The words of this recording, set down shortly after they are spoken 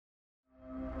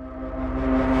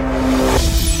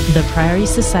the Priory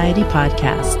Society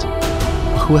podcast.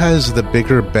 Who has the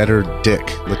bigger, better dick?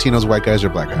 Latinos, white guys, or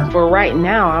black guys? For right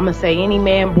now, I'm going to say any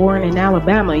man born in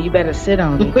Alabama, you better sit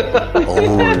on it. You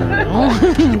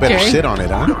better sit on it,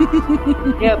 huh?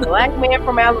 Yeah, black man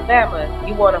from Alabama,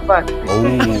 you want to fuck it.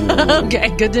 Oh. Okay,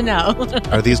 good to know.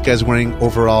 Are these guys wearing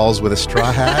overalls with a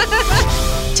straw hat?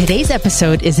 Today's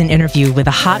episode is an interview with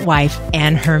a hot wife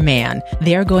and her man.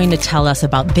 They're going to tell us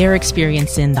about their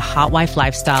experience in the hot wife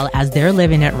lifestyle as they're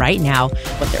living it right now,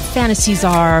 what their fantasies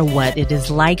are, what it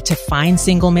is like to find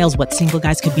single males, what single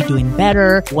guys could be doing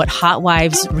better, what hot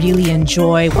wives really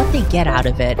enjoy, what they get out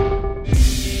of it.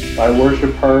 I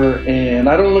worship her, and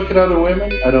I don't look at other women.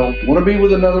 I don't want to be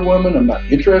with another woman. I'm not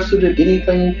interested in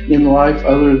anything in life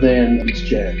other than Miss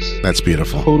Jazz. That's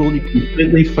beautiful. Totally,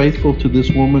 completely faithful to this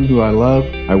woman who I love.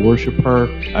 I worship her.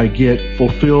 I get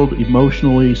fulfilled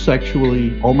emotionally,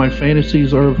 sexually. All my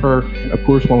fantasies are of her. Of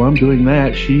course, while I'm doing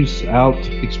that, she's out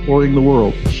exploring the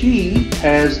world. She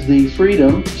has the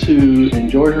freedom to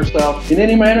enjoy herself in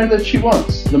any manner that she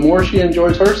wants. The more she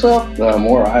enjoys herself, the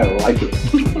more I like it.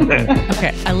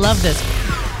 Okay, I love this.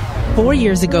 4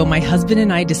 years ago, my husband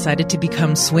and I decided to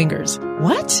become swingers.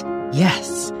 What?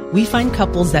 Yes. We find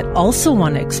couples that also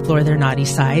want to explore their naughty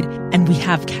side, and we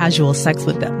have casual sex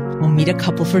with them. We'll meet a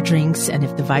couple for drinks, and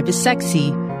if the vibe is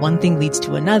sexy, one thing leads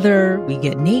to another. We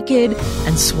get naked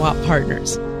and swap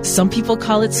partners. Some people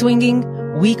call it swinging.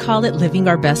 We call it living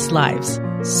our best lives.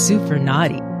 Super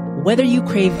naughty. Whether you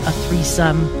crave a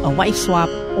threesome, a wife swap,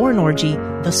 or an orgy,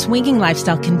 the swinging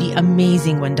lifestyle can be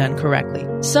amazing when done correctly.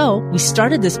 So, we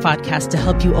started this podcast to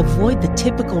help you avoid the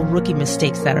typical rookie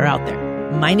mistakes that are out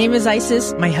there. My name is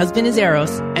Isis, my husband is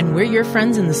Eros, and we're your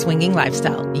friends in the swinging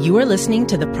lifestyle. You are listening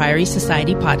to the Priory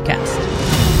Society podcast.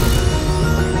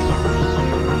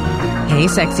 Hey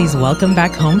sexies, welcome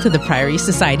back home to the Priory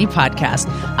Society podcast.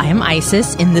 I am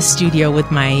Isis in the studio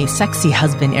with my sexy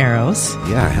husband Eros.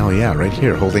 Yeah, hell yeah, right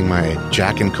here holding my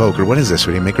Jack and Coke, or what is this,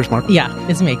 sweetie? Maker's Mark? Yeah,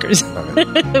 it's Makers.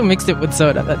 Mixed it with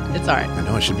soda, but it's all right. I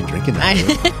know I should be drinking that.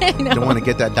 I know. Don't want to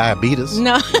get that diabetes.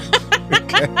 No.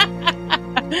 Okay.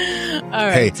 All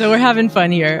right, Hey, so we're having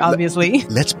fun here, obviously.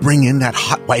 Let's bring in that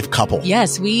hot wife couple.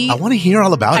 Yes, I want to hear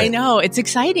all about it. I know, it's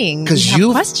exciting. Because We have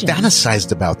you've questions.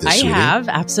 fantasized about this, I sweetie. have,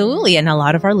 absolutely. And a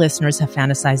lot of our listeners have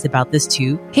fantasized about this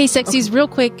too. Hey, sexies, real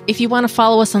quick, if you want to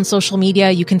follow us on social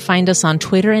media, you can find us on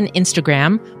Twitter and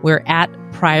Instagram. We're at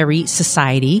Priory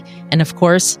Society. And of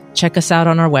course, check us out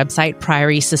on our website,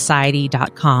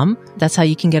 priorysociety.com. That's how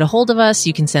you can get a hold of us.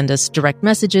 You can send us direct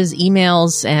messages,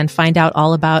 emails, and find out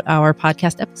all about our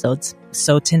podcast episodes.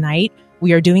 So tonight,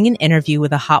 we are doing an interview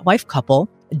with a hot wife couple.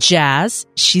 Jazz,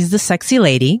 she's the sexy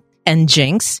lady, and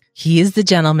Jinx, he is the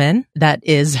gentleman that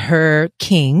is her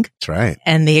king. That's right.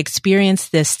 And they experience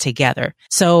this together.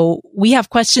 So we have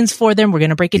questions for them. We're going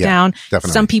to break it down.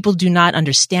 Definitely. Some people do not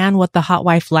understand what the hot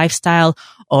wife lifestyle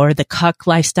or the cuck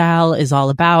lifestyle is all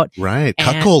about. Right.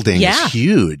 And- Cuckolding yeah. is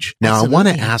huge. Now, I want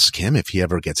to Absolutely. ask him if he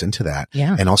ever gets into that.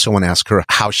 Yeah. And also want to ask her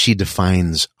how she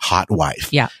defines hot wife.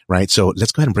 Yeah. Right. So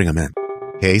let's go ahead and bring him in.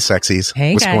 Hey, sexies.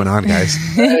 Hey, What's guys. going on, guys?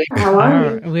 How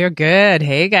are you? We're good.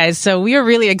 Hey guys. So we are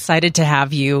really excited to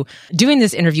have you doing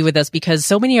this interview with us because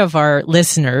so many of our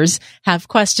listeners have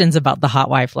questions about the hot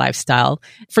wife lifestyle.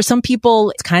 For some people,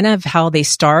 it's kind of how they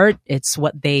start. It's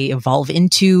what they evolve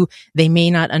into. They may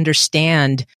not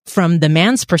understand from the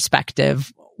man's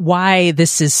perspective why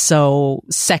this is so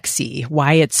sexy,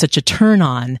 why it's such a turn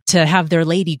on to have their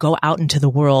lady go out into the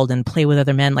world and play with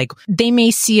other men. Like they may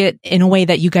see it in a way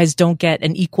that you guys don't get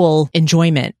an equal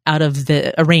enjoyment out of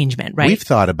the arrangement, right? We've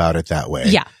thought about it that way.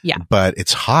 Yeah, yeah. But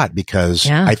it's hot because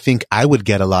Yeah. I think I would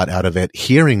get a lot out of it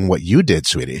hearing what you did,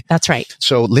 sweetie. That's right.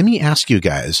 So let me ask you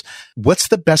guys, what's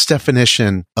the best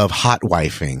definition of hot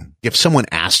wifing? If someone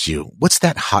asked you, what's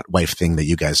that hot wife thing that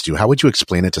you guys do? How would you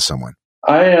explain it to someone?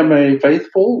 I am a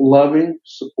faithful, loving,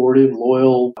 supportive,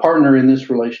 loyal partner in this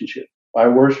relationship. I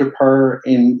worship her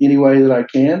in any way that I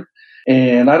can.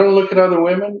 And I don't look at other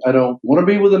women. I don't want to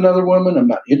be with another woman. I'm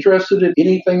not interested in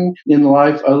anything in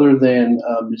life other than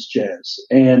Miss Jazz.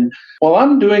 And while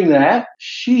I'm doing that,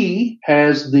 she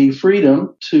has the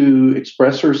freedom to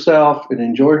express herself and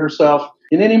enjoy herself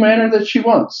in any manner that she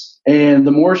wants. And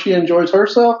the more she enjoys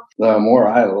herself, the more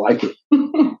I like it.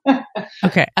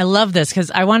 Okay. I love this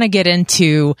because I want to get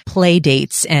into play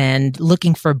dates and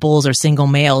looking for bulls or single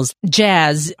males.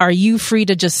 Jazz, are you free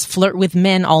to just flirt with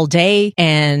men all day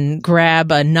and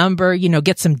grab a number,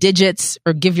 get some digits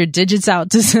or give your digits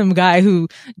out to some guy who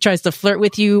tries to flirt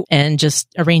with you and just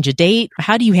arrange a date?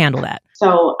 How do you handle that?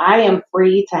 So I am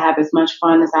free to have as much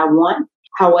fun as I want.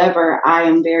 However, I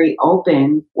am very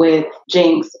open with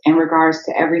Jinx in regards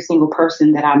to every single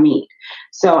person that I meet.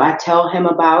 So I tell him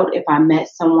about if I met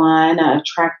someone, an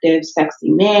attractive,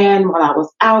 sexy man while I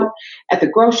was out at the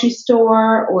grocery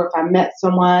store, or if I met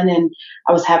someone and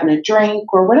I was having a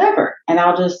drink or whatever. And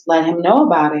I'll just let him know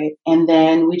about it. And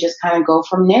then we just kind of go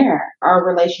from there. Our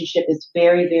relationship is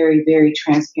very, very, very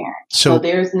transparent. So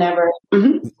there's never...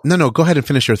 No, go ahead and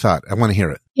finish your thought. I want to hear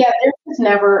it. Yeah, there's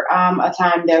never a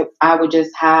time that I would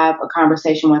just have a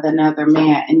conversation with another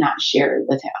man and not share it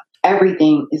with him.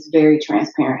 Everything is very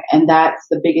transparent. And that's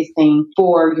the biggest thing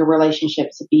for your relationship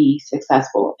to be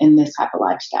successful in this type of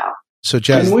lifestyle. So,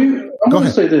 Jazz, I'm going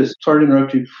to say this. Sorry to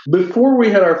interrupt you. Before we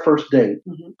had our first date,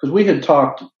 because we had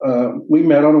talked, we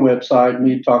met on a website and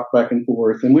we had talked back and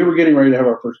forth, and we were getting ready to have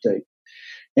our first date.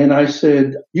 And I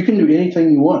said, you can do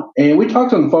anything you want. And we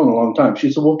talked on the phone a long time.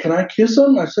 She said, well, can I kiss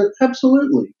him? I said,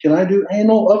 absolutely. Can I do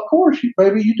anal? Of course,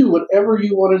 baby, you do whatever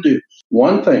you want to do.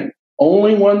 One thing,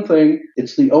 only one thing.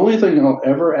 It's the only thing I'll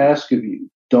ever ask of you.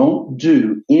 Don't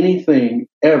do anything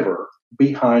ever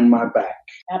behind my back.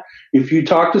 Yep. If you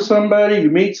talk to somebody, you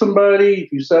meet somebody,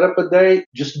 if you set up a date,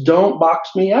 just don't box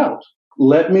me out.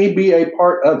 Let me be a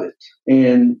part of it.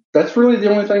 And that's really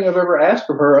the only thing I've ever asked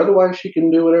of her. Otherwise, she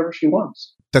can do whatever she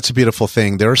wants. That's a beautiful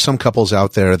thing. There are some couples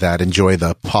out there that enjoy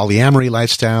the polyamory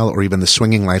lifestyle or even the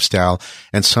swinging lifestyle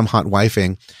and some hot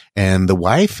wifing. And the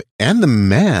wife and the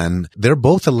man, they're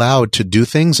both allowed to do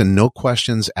things and no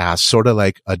questions asked, sort of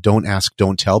like a don't ask,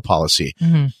 don't tell policy.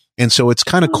 Mm-hmm. And so it's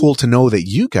kind of cool to know that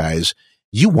you guys,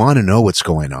 you want to know what's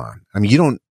going on. I mean, you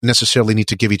don't necessarily need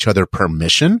to give each other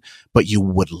permission, but you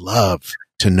would love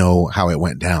to know how it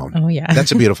went down. Oh, yeah.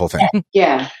 That's a beautiful thing.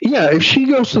 Yeah. Yeah. If she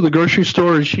goes to the grocery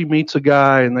store and she meets a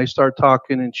guy and they start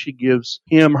talking and she gives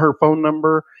him her phone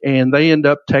number and they end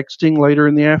up texting later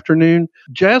in the afternoon,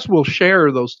 Jazz will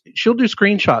share those. She'll do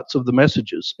screenshots of the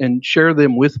messages and share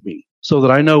them with me so that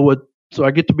I know so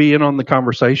I get to be in on the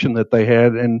conversation that they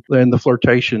had and the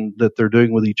flirtation that they're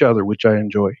doing with each other, which I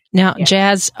enjoy. Now,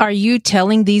 Jazz, are you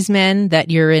telling these men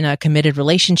that you're in a committed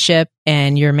relationship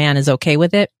and your man is okay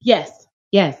with it? Yes.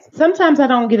 Sometimes I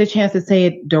don't get a chance to say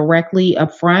it directly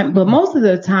up front, but most of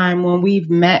the time when we've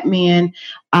met men,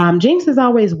 Jinx is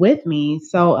always with me.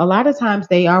 So a lot of times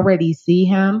they already see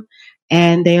him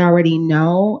and they already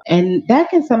know. And that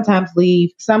can sometimes leave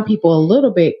some people a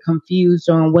little bit confused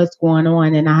on what's going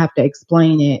on, and I have to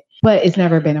explain it. But it's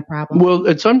never been a problem. Well,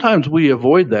 and sometimes we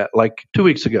avoid that. Like 2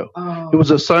 weeks ago, It was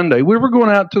a Sunday. We were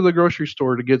going out to the grocery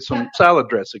store to get some salad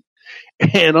dressing.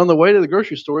 And on the way to the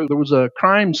grocery store, there was a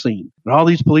crime scene. And all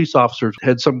these police officers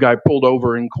had some guy pulled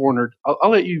over and cornered. I'll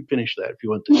let you finish that if you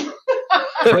want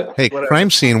to. Hey,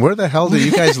 crime scene. Where the hell do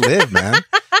you guys live, man?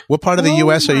 What part of the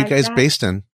U.S. are you guys based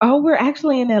in? Oh, we're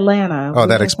actually in Atlanta. Oh,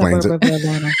 that explains it.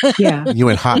 Yeah. You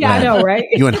in hot Atlanta. Yeah, I know, right?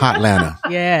 You in hot Atlanta.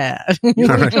 Yeah. You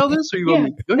want to tell this or you want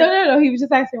me? Go ahead. No. He was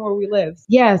just asking where we live.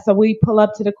 Yeah. So we pull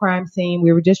up to the crime scene.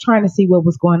 We were just trying to see what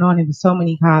was going on. It was so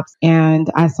many cops.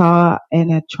 And I saw an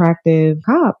attractive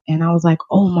cop and I was like,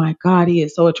 oh my God, he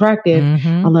is so attractive.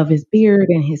 Mm-hmm. I love his beard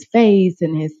and his face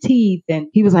and his teeth. And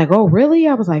he was like, oh, really?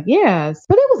 I was like, yes.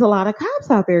 But it was a lot of cops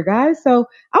out there, guys. So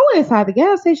I went inside the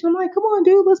gas station. I'm like, come on,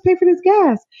 dude, let's pay for this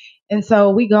gas. And so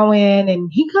we go in and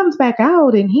he comes back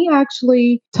out and he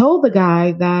actually told the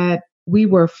guy that we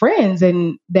were friends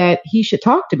and that he should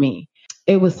talk to me.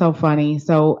 It was so funny.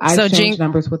 So I exchanged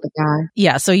numbers with the guy.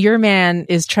 Yeah. So your man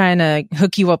is trying to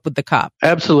hook you up with the cop.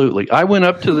 Absolutely. I went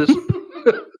up to this.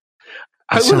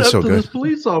 This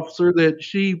police officer that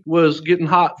she was getting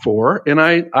hot for. And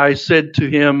I said to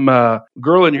him,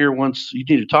 girl in here wants, you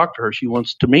need to talk to her. She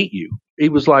wants to meet you. He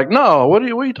was like, no, what are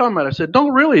you talking about? I said,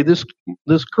 don't really. This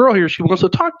girl here, she wants to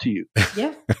talk to you.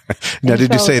 Yeah. Now,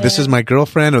 did you say this is my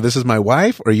girlfriend or this is my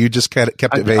wife, or you just kept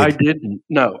it vague? I didn't.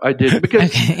 No, I didn't.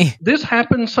 Because this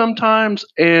happens sometimes,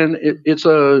 and it's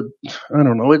I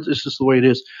don't know, it's just the way it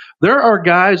is. There are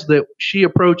guys that she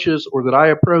approaches or that I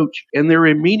approach, and their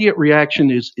immediate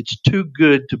reaction is it's too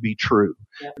good to be true.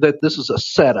 Yeah. That this is a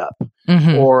setup,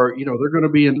 or they're going to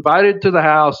be invited to the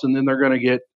house and then they're going to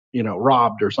get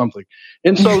robbed or something.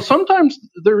 And so sometimes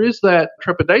there is that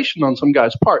trepidation on some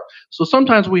guy's part. So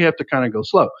sometimes we have to kind of go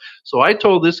slow. So I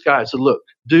told this guy, I said, look,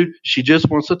 dude, she just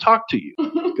wants to talk to you.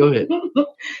 Go ahead.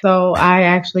 So I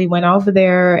actually went over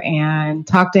there and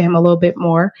talked to him a little bit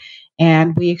more.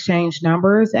 And we exchanged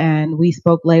numbers and we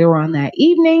spoke later on that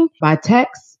evening by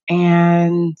text.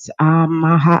 And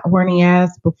my hot horny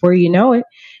ass, before you know it,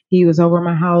 He was over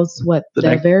my house,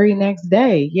 the very next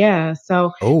day. Yeah.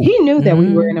 So he knew that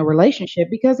we were in a relationship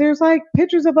because there's like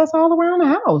pictures of us all around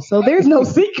the house. So there's no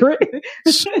secret.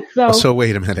 So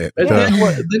wait a minute.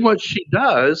 Then what she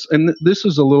does, and this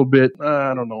is a little bit,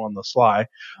 I don't know, on the sly,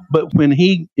 but when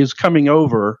he is coming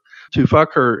over to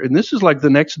fuck her, and this is like the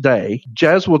next day,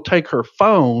 Jazz will take her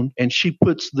phone and she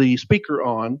puts the speaker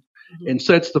on and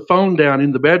sets the phone down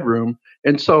in the bedroom.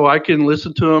 And so I can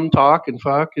listen to them talk and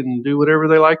fuck and do whatever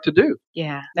they like to do.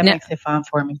 Yeah, that makes it fun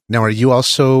for me. Now, are you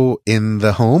also in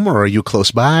the home, or are you close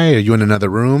by? Are you in another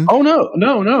room? Oh,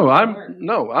 no.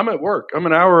 I'm at work. I'm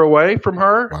an hour away from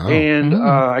her, and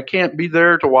I can't be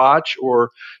there to watch or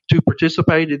to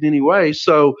participate in any way.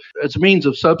 So as a means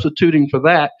of substituting for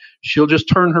that, she'll just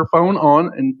turn her phone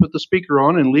on and put the speaker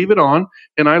on and leave it on,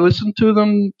 and I listen to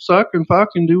them suck and fuck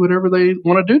and do whatever they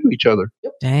want to do to each other.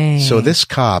 Dang. So this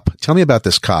cop, tell me about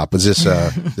this cop. Was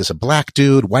this a black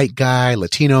dude, white guy,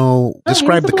 Latino?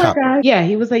 Describe the cop. Guy. Yeah,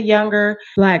 he was a younger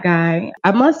black guy.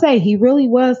 I must say, he really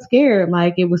was scared.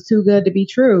 Like, it was too good to be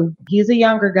true. He's a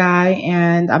younger guy,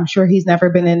 and I'm sure he's never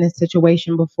been in this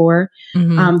situation before.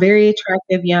 Very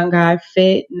attractive young guy,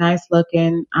 fit, nice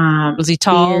looking. Was he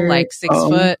tall, beard, like 6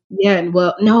 foot? Yeah, and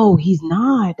well, no, he's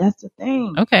not. That's the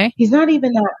thing. Okay. He's not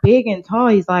even that big and tall.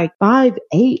 He's like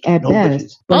 5'8" at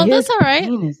best. But that's all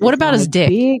right. What about his dick?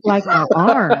 Big like my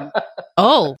arm.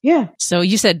 Oh. Yeah. So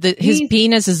you said that his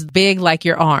penis is big like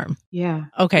your arm. Yeah.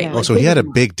 Okay. Yeah, so he had a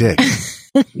big dick.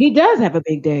 He does have a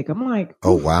big dick. I'm like,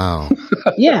 oh, wow.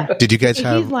 Yeah. Did you guys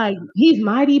have... He's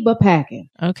mighty but packing.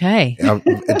 Okay.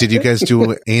 Did you guys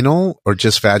do anal or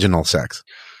just vaginal sex?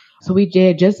 So we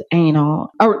did just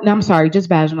anal. Oh, no, I'm sorry, just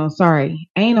vaginal. Sorry.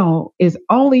 Anal is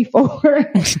only for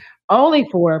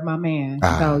my man.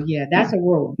 So yeah, that's a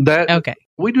rule. Okay.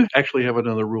 We do actually have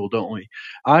another rule, don't we?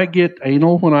 I get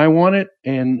anal when I want it,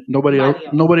 and nobody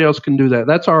else can do that.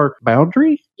 That's our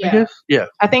boundary, I guess. Yeah.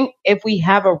 I think if we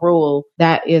have a rule,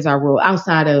 that is our rule,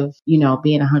 outside of, being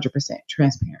 100%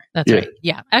 transparent. That's right.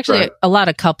 Yeah. Actually, a lot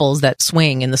of couples that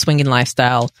swing in the swinging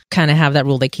lifestyle kind of have that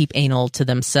rule. They keep anal to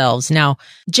themselves. Now,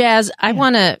 Jazz, I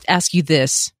want to ask you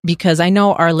this because I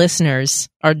know our listeners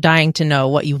are dying to know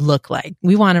what you look like.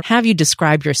 We want to have you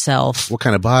describe yourself. What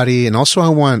kind of body? And also I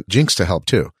want Jinx to help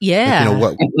too. Yeah.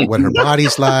 Like, what her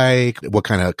body's like, what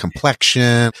kind of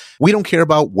complexion. We don't care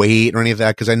about weight or any of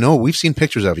that because I know we've seen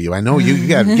pictures of you. I know you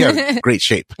got great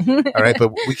shape. All right.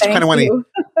 But we just kind of want to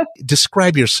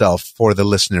describe yourself for the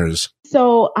listeners.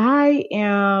 So I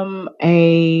am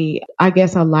a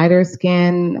lighter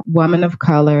skinned woman of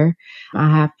color. I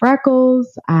have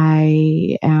freckles.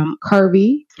 I am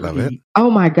curvy. Love it. Oh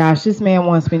my gosh. This man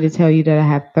wants me to tell you that I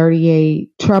have 38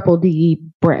 triple D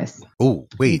breasts. Oh,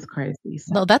 wait. It's crazy.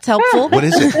 So. No, that's helpful. What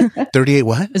is it? 38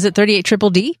 what? Is it 38 triple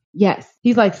D? Yes.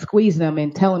 He's like squeezing them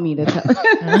and telling me to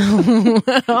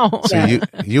tell. So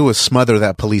you would smother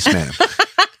that policeman.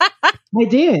 I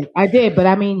did. But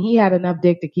I mean, he had enough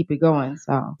dick to keep it going.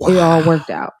 So it all worked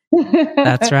out.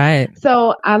 That's right.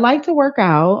 So I like to work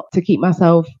out to keep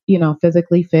myself,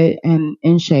 physically fit and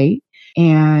in shape.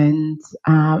 And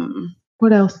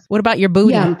what else? What about your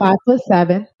booty? Yeah, I'm 5'7".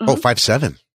 Mm-hmm. Oh,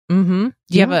 5'7". Mm-hmm.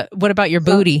 Do you have what about your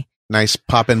booty? Nice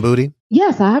poppin' booty?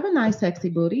 Yes, I have a nice sexy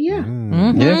booty. Yeah.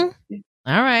 Mm-hmm. Yeah.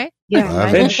 All right.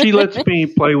 Yeah. And she lets me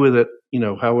play with it,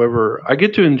 however. I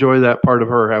get to enjoy that part of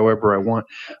her however I want.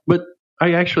 But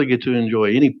I actually get to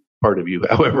enjoy any part of you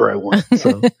however I want.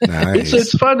 So nice.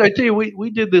 It's fun. I tell you, we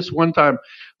did this one time.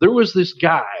 There was this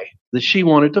guy that she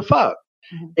wanted to fuck.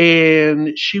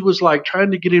 And she was like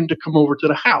trying to get him to come over to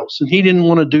the house. And he didn't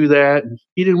want to do that. And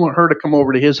he didn't want her to come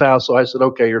over to his house. So I said,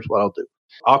 okay, here's what I'll do.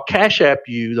 I'll cash app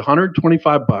you the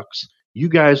 $125. You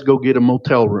guys go get a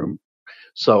motel room.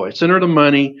 So I sent her the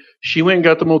money. She went and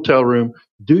got the motel room.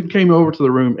 Dude came over to the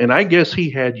room, and I guess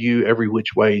he had you every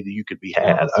which way that you could be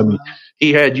had. I mean,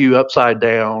 he had you upside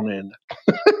down and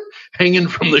hanging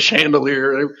from the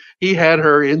chandelier. He had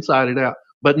her inside and out,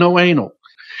 but no anal.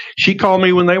 She called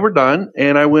me when they were done,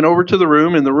 and I went over to the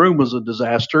room, and the room was a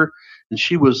disaster, and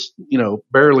she was,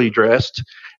 barely dressed.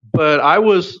 But I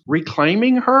was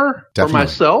reclaiming her for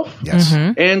myself. Yes.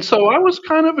 Mm-hmm. And so I was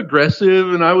kind of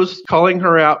aggressive, and I was calling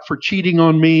her out for cheating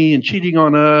on me and cheating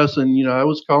on us. And, I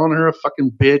was calling her a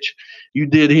fucking bitch. You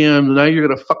did him. Now you're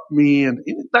going to fuck me. And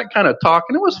that kind of talk.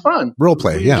 And it was fun. Role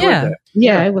play. Yeah.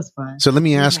 Yeah, it was fun. So let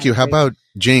me ask you, how about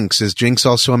Jinx? Is Jinx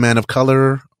also a man of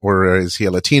color? Or is he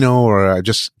a Latino? Or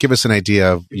just give us an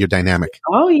idea of your dynamic.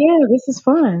 Oh, yeah. This is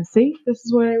fun. See? This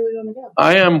is where we're going to go.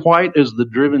 I am white as the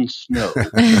driven snow.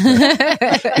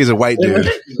 He's a white dude.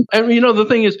 And, the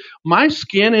thing is, my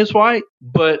skin is white,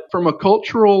 but from a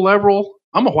cultural level,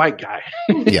 I'm a white guy.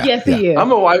 Yes, he is.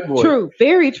 I'm a white boy. True.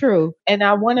 Very true. And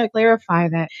I want to clarify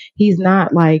that he's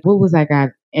not like, what was that guy?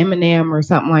 Eminem or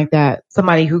something like that.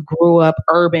 Somebody who grew up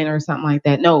urban or something like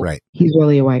that. No, he's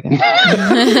really a white guy.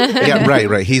 Yeah,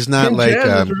 right. He's not and like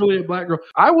Jazz is really a black girl.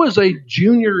 I was a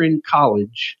junior in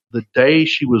college the day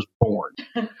she was born.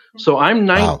 So I'm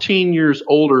 19 years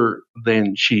older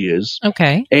than she is.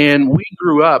 Okay. And we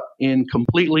grew up in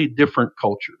completely different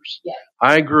cultures. Yeah.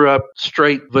 I grew up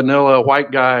straight vanilla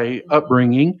white guy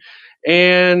upbringing,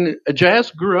 and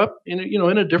Jazz grew up in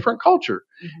a different culture.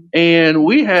 Mm-hmm. And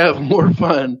we have more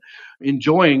fun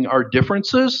enjoying our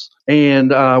differences,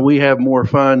 and we have more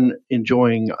fun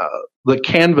enjoying the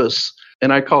canvas.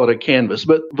 And I call it a canvas,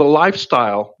 but the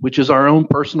lifestyle, which is our own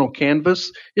personal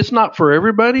canvas, it's not for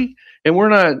everybody. And we're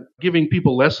not giving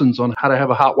people lessons on how to have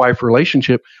a hot wife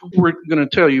relationship. We're going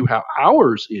to tell you how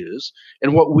ours is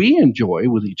and what we enjoy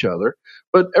with each other.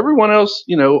 But everyone else,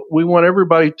 we want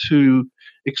everybody to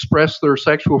express their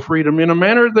sexual freedom in a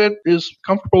manner that is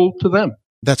comfortable to them.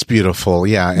 That's beautiful.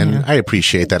 Yeah. And I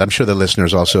appreciate that. I'm sure the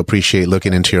listeners also appreciate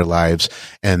looking into your lives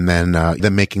and then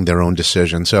them making their own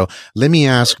decision. So let me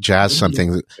ask Jazz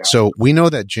something. So we know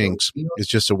that Jinx is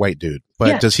just a white dude,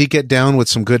 but does he get down with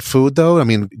some good food though? I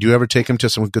mean, do you ever take him to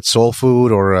some good soul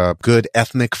food or good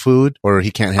ethnic food, or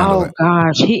he can't handle it? Oh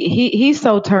gosh. He's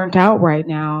so turned out right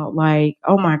now. Like,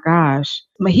 oh my gosh.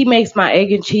 He makes my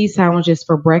egg and cheese sandwiches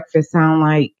for breakfast sound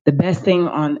like the best thing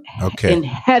in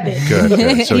heaven.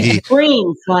 Good. So he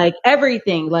screams like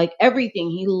everything.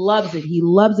 He loves it. He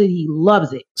loves it. He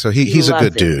loves it. So he's a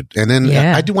good dude. And then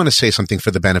I do want to say something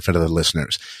for the benefit of the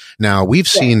listeners. Now, we've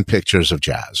seen pictures of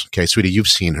Jazz. Okay, sweetie, you've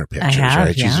seen her pictures,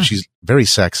 right? She's very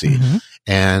sexy. Mm-hmm.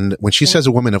 And when she says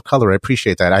a woman of color, I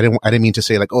appreciate that. I didn't mean to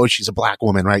say like, oh, she's a black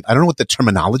woman, right? I don't know what the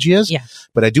terminology is,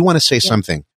 but I do want to say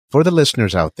something. For the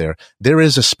listeners out there, there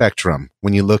is a spectrum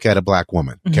when you look at a black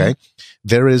woman, okay? Mm-hmm.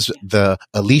 There is the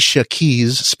Alicia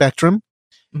Keys spectrum,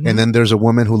 and then there's a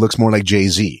woman who looks more like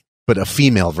Jay-Z, but a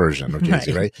female version of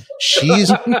Jay-Z, right? She's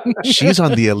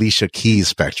on the Alicia Keys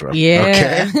spectrum,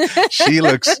 okay? She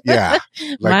looks,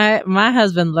 like, my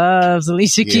husband loves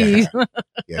Alicia Keys.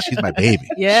 Yeah, she's my baby.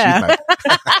 Yeah.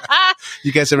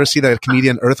 You guys ever see that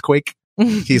comedian Earthquake?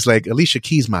 He's like, Alicia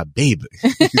Keys, my baby.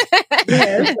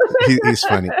 He's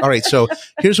funny. All right. So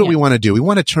here's what we want to do. We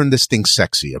want to turn this thing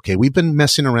sexy. Okay. We've been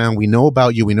messing around. We know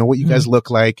about you. We know what you guys look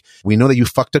like. We know that you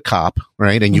fucked a cop,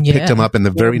 right? And you picked him up, and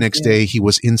the very next day he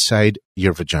was inside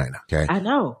your vagina. Okay. I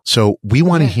know. So we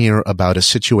want to hear about a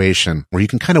situation where you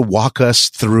can kind of walk us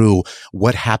through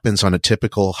what happens on a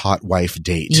typical hot wife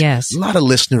date. Yes. A lot of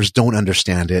listeners don't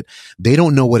understand it. They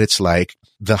don't know what it's like.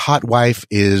 The hot wife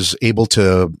is able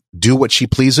to do what she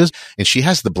pleases, and she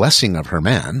has the blessing of her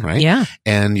man, right? Yeah.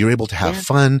 And you're able to have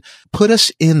fun. Put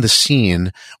us in the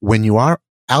scene when you are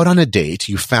out on a date.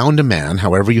 You found a man,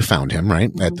 however you found him, right?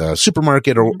 At the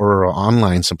supermarket or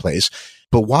online someplace.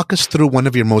 But walk us through one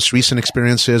of your most recent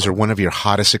experiences or one of your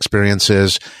hottest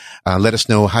experiences. Let us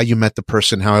know how you met the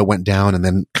person, how it went down, and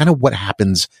then kind of what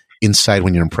happens inside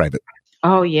when you're in private.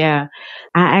 Oh, yeah.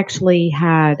 I actually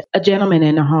had a gentleman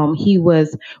in the home. He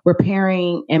was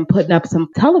repairing and putting up some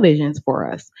televisions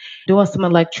for us, doing some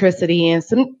electricity and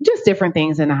some just different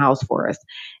things in the house for us.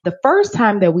 The first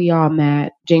time that we all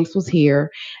met, Jinx was here.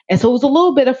 And so it was a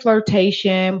little bit of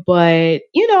flirtation, but,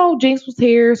 Jinx was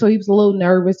here. So he was a little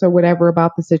nervous or whatever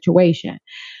about the situation.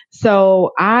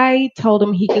 So I told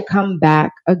him he could come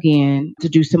back again to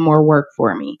do some more work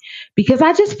for me because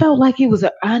I just felt like it was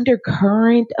an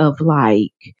undercurrent of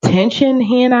like tension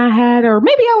he and I had, or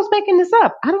maybe I was making this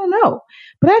up. I don't know,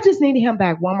 but I just needed him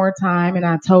back one more time. And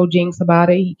I told Jinx about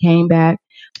it. He came back.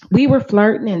 We were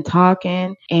flirting and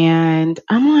talking, and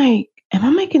I'm like, am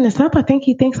I making this up? I think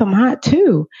he thinks I'm hot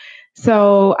too.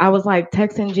 So I was like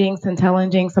texting Jinx and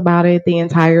telling Jinx about it the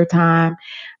entire time.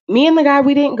 Me and the guy,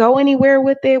 we didn't go anywhere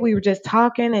with it. We were just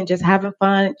talking and just having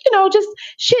fun, just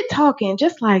shit talking,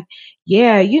 just like,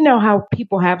 how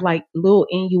people have like little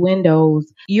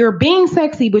innuendos. You're being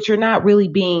sexy, but you're not really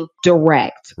being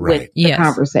direct with the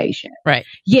conversation. Right.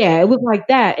 Yeah, it was like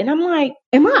that. And I'm like,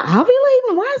 am I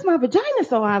ovulating? Why is my vagina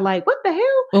so high? Like, what the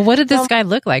hell? Well, what did this guy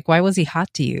look like? Why was he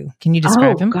hot to you? Can you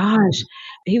describe him? Oh, gosh.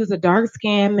 He was a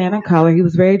dark-skinned man of color. He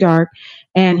was very dark,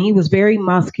 and he was very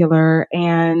muscular.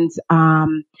 And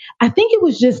I think it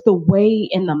was just the way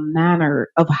and the manner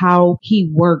of how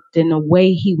he worked and the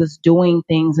way he was doing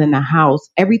things in the house.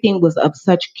 Everything was of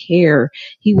such care.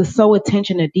 He was so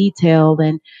attention to detail.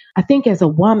 And I think as a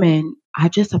woman, I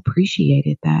just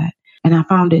appreciated that. And I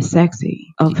found it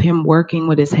sexy of him working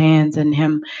with his hands and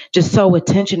him just so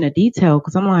attention to detail.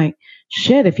 Because I'm like,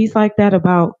 shit, if he's like that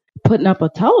about putting up a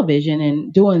television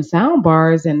and doing sound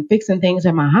bars and fixing things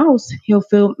in my house, he'll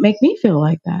make me feel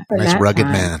like that. Nice rugged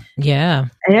man. Yeah.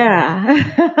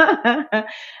 Yeah.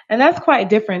 And that's quite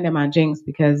different than my Jinx,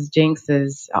 because Jinx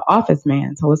is an office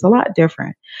man. So it's a lot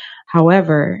different.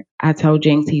 However, I told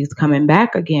Jinx he's coming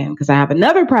back again because I have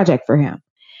another project for him.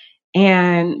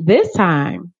 And this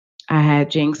time I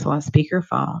had Jinx on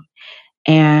speakerphone.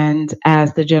 And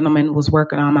as the gentleman was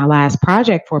working on my last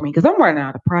project for me, because I'm running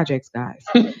out of projects, guys.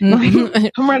 I'm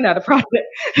running out of projects.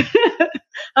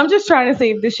 I'm just trying to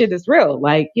see if this shit is real.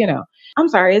 Like, I'm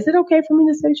sorry. Is it okay for me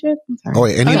to say shit? I'm sorry. Oh,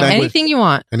 anything you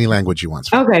want. Any language you want.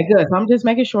 Okay, good. So I'm just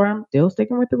making sure I'm still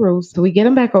sticking with the rules. So we get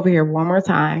him back over here one more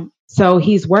time. So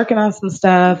he's working on some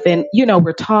stuff and,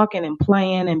 we're talking and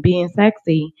playing and being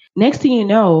sexy. Next thing you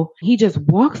know, he just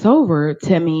walks over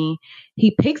to me.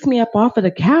 He picks me up off of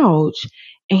the couch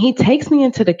and he takes me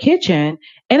into the kitchen.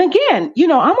 And again,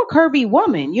 I'm a curvy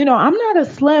woman. I'm not a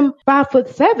slim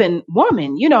 5'7"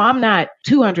 woman. I'm not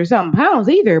 200 something pounds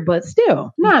either, but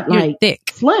still not You're like thick.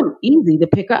 Slim, easy to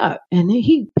pick up. And then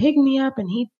he picked me up and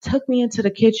he took me into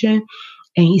the kitchen.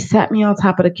 And he sat me on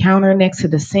top of the counter next to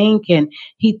the sink and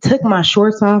he took my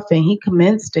shorts off and he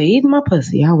commenced to eat my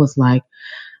pussy. I was like,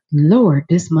 Lord,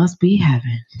 this must be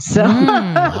heaven. So,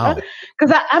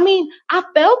 because I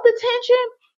felt the tension,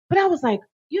 but I was like,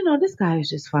 this guy is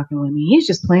just fucking with me. He's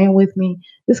just playing with me.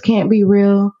 This can't be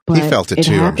real. But he felt it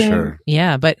too, happened. I'm sure.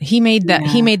 Yeah, but he made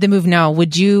the move. Now,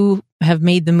 would you have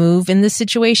made the move in this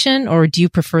situation, or do you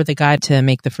prefer the guy to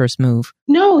make the first move?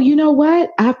 No, you know what?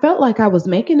 I felt like I was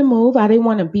making the move. I didn't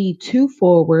want to be too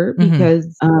forward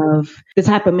because of the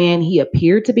type of man he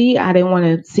appeared to be. I didn't want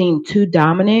to seem too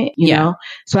dominant, you know?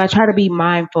 So I try to be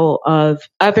mindful of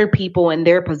other people and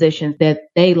their positions that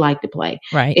they like to play.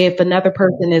 Right. If another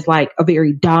person is like a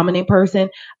very dominant person,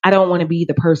 I don't want to be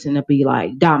the person to be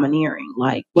like domineering,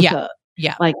 like, what's up?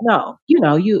 Yeah. Like, no,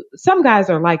 some guys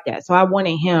are like that. So I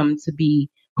wanted him to be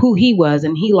who he was,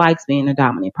 and he likes being a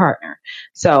dominant partner.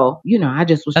 So, I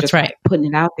just was like putting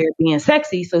it out there, being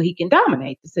sexy so he can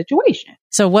dominate the situation.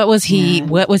 So what was he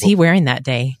wearing that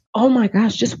day? Oh my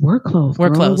gosh, just work clothes.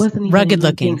 Work clothes. It wasn't even rugged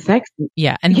looking. Sexy.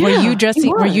 Yeah. And were you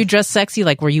dressed sexy?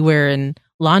 Like, were you wearing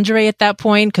lingerie at that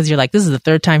point? Because you're like, this is the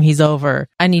third time he's over.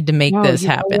 I need to make this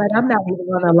happen. I'm not even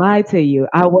going to lie to you.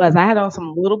 I had on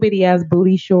some little bitty ass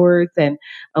booty shorts and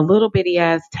a little bitty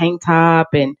ass tank top.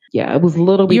 And it was a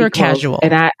little bit. You were casual.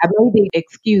 And I made the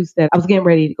excuse that I was getting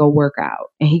ready to go work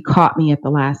out. And he caught me at the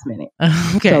last minute.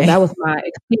 Okay. So that was my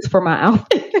excuse for my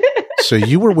outfit. So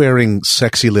you were wearing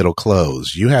sexy little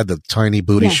clothes. You had the tiny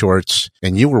booty shorts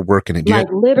and you were working it. Like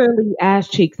literally ass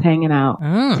cheeks hanging out,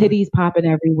 titties popping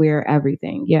everywhere,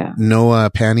 everything. Yeah. No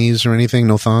panties or anything?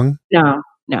 No thong? No.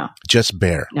 Just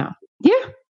bare? No.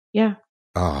 Yeah.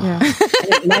 Oh. Yeah.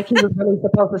 Like he was really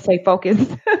supposed to stay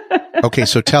focused. Okay,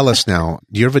 so tell us now,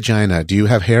 your vagina, do you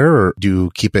have hair or do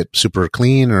you keep it super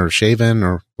clean or shaven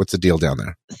or what's the deal down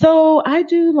there? So I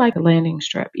do like a landing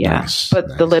strip,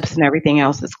 but the lips and everything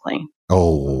else is clean.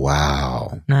 Oh,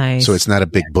 wow. Nice. So it's not a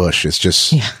big bush. It's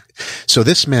just, So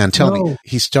this man, tell me,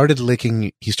 he started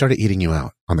eating you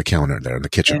out on the counter there in the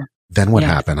kitchen. Yeah. Then what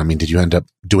happened? I mean, did you end up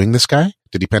doing this guy?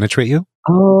 Did he penetrate you?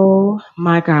 Oh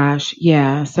my gosh.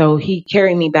 Yeah. So he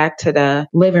carried me back to the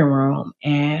living room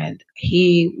and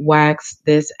he waxed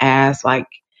this ass like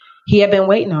he had been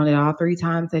waiting on it all 3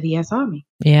 times that he had saw me.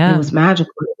 Yeah. It was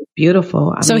magical. It was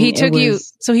beautiful. He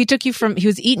took you from, he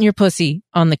was eating your pussy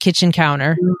on the kitchen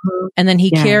counter and then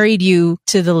he carried you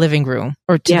to the living room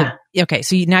or to okay.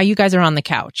 So now you guys are on the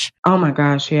couch. Oh my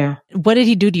gosh. Yeah. What did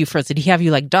he do to you first? Did he have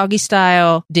you like doggy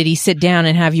style? Did he sit down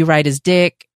and have you ride his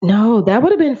dick? No, that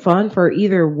would have been fun for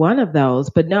either one of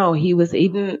those. But no, he was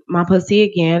eating my pussy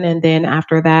again. And then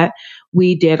after that,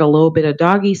 we did a little bit of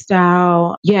doggy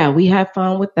style. Yeah, we had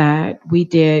fun with that. We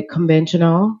did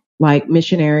conventional, like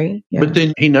missionary. Yeah. But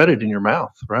then he nutted in your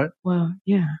mouth, right? Well,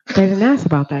 yeah. They didn't ask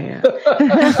about that yet.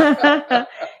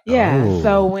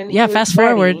 So when he was fast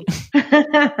ready,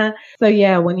 forward.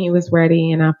 So when he was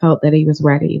ready and I felt that he was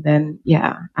ready, then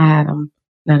I had him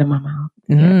nut in my mouth.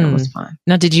 Yeah, it was fun.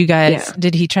 Now, did he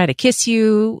try to kiss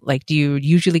you? Like, do you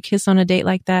usually kiss on a date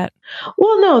like that?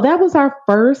 Well, no, that was our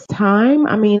first time.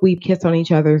 I mean, we kissed on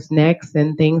each other's necks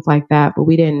and things like that, but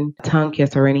we didn't tongue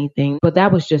kiss or anything. But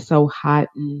that was just so hot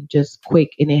and just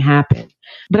quick and it happened.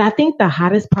 But I think the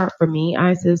hottest part for me,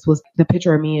 Isis, was the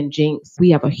picture of me and Jinx. We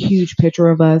have a huge picture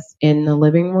of us in the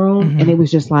living room and it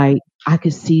was just like, I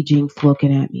could see Jinx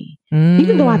looking at me.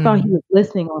 Even though I thought he was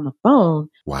listening on the phone,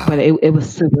 but it was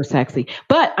super sexy.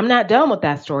 But I'm not done with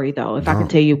that story, though, if I can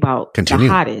tell you about the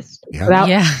hottest.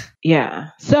 Yeah.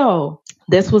 So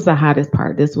this was the hottest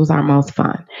part. This was our most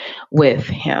fun with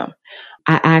him.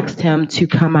 I asked him to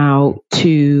come out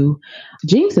to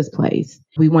Jinx's place.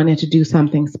 We wanted to do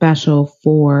something special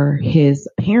for his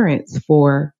parents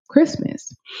for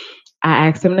Christmas. I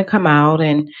asked him to come out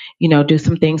and, do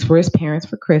some things for his parents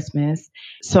for Christmas.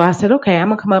 So I said, okay, I'm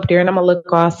going to come up there and I'm going to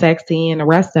look all sexy and the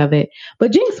rest of it.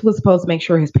 But Jinx was supposed to make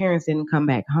sure his parents didn't come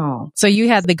back home. So you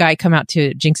had the guy come out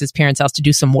to Jinx's parents' house to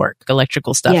do some work,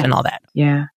 electrical stuff and all that.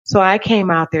 Yeah. So I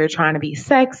came out there trying to be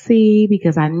sexy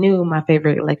because I knew my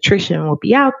favorite electrician would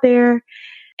be out there.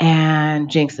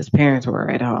 And Jinx's parents were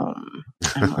at home.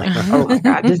 I'm like, oh my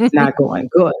God, this is not going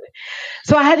good.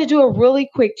 So I had to do a really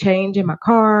quick change in my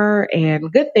car,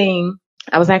 and good thing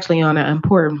I was actually on an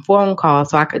important phone call,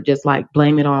 so I could just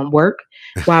blame it on work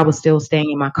while I was still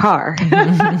staying in my car.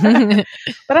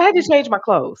 But I had to change my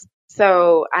clothes.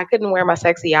 So I couldn't wear my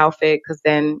sexy outfit because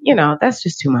then, that's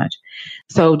just too much.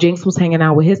 So Jinx was hanging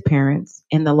out with his parents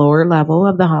in the lower level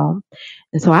of the home.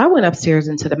 And so I went upstairs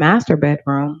into the master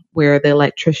bedroom where the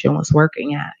electrician was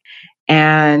working at.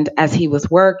 And as he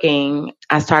was working,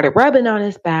 I started rubbing on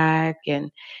his back and,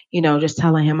 just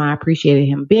telling him I appreciated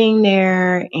him being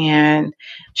there. And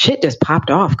shit just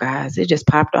popped off, guys. It just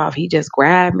popped off. He just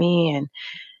grabbed me and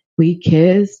we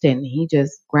kissed, and he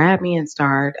just grabbed me and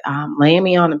started laying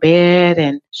me on the bed,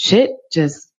 and shit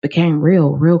just became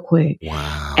real quick.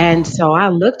 Wow. And so I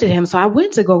looked at him. So I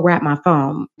went to go grab my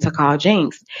phone to call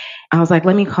Jinx. I was like,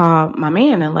 let me call my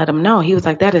man and let him know. He was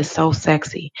like, that is so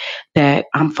sexy that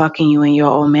I'm fucking you and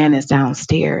your old man is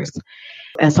downstairs.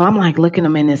 And so I'm looking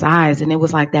him in his eyes, and it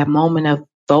was like that moment of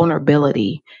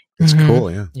vulnerability. It's cool,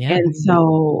 yeah. And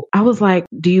so I was like,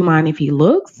 do you mind if he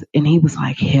looks? And he was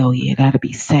like, hell yeah, that'd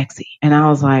be sexy. And I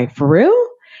was like, for real?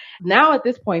 Now at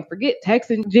this point, forget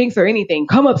texting Jinx or anything.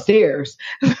 Come upstairs.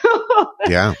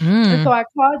 Yeah. And so I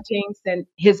called Jinx, and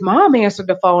his mom answered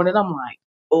the phone, and I'm like,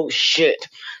 oh shit.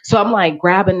 So I'm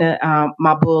grabbing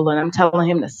my bull, and I'm telling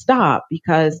him to stop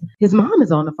because his mom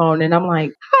is on the phone, and I'm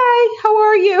like, hi, how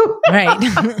are you?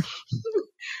 Right.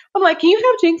 I'm like, can you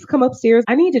have Jinx come upstairs?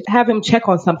 I need to have him check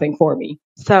on something for me.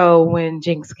 So when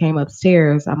Jinx came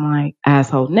upstairs, I'm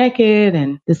asshole naked,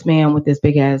 and this man with this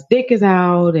big ass dick is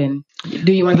out. And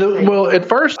do you want to? Well, at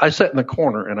first I sat in the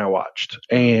corner and I watched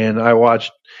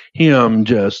him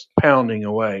just pounding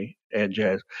away at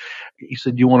Jazz. He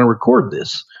said, "You want to record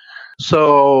this?"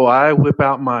 So I whip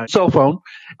out my cell phone.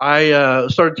 I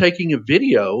started taking a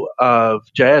video of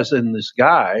Jazz and this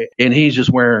guy, and he's just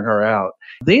wearing her out.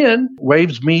 Then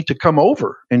waves me to come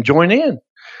over and join in.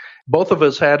 Both of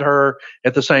us had her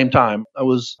at the same time. I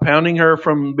was pounding her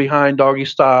from behind doggy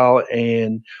style,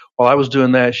 and while I was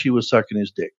doing that, she was sucking his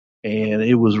dick. And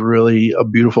it was really a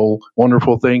beautiful,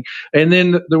 wonderful thing. And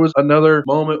then there was another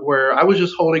moment where I was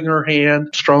just holding her hand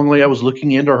strongly. I was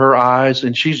looking into her eyes,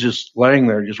 and she's just laying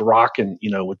there, just rocking,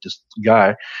 with this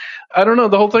guy. I don't know.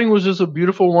 The whole thing was just a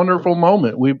beautiful, wonderful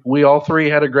moment. We all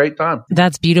three had a great time.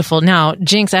 That's beautiful. Now,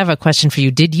 Jinx, I have a question for you.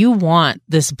 Did you want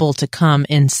this bull to come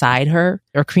inside her,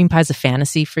 or cream pie's a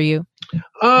fantasy for you?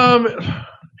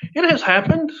 It has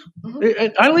happened.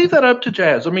 I leave that up to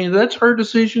Jazz. I mean, that's her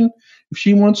decision. If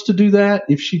she wants to do that,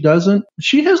 if she doesn't,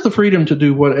 she has the freedom to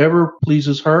do whatever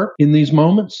pleases her in these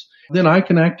moments. Then I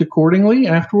can act accordingly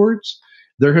afterwards.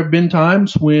 There have been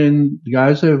times when the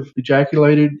guys have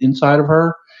ejaculated inside of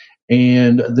her,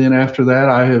 and then after that,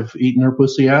 I have eaten her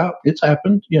pussy out. It's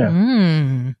happened.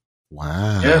 Yeah.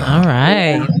 Wow. Yeah. All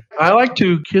right. I like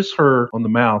to kiss her on the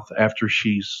mouth after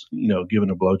she's, given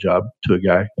a blowjob to a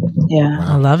guy. Yeah.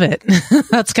 I love it.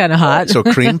 That's kind of hot. So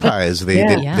cream pies,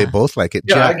 they both like it.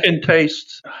 Yeah, I can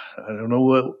taste, I don't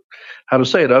know how to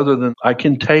say it other than I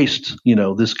can taste,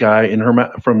 this guy in her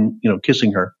mouth from,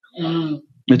 kissing her.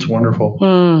 It's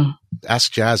wonderful.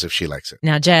 Ask Jazz if she likes it.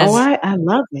 Now, Jazz. Oh, I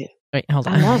love it. Wait, hold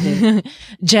on. I love it.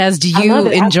 Jazz, do you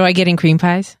enjoy getting cream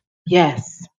pies?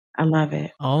 Yes. I love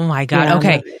it. Oh my God. Yeah,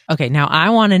 Okay. Okay. Now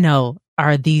I want to know,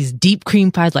 are these deep cream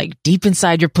pies deep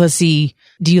inside your pussy?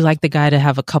 Do you like the guy to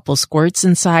have a couple squirts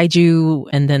inside you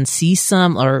and then see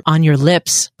some, or on your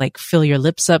lips, fill your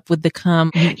lips up with the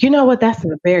cum? You know what? That's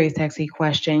a very sexy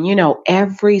question.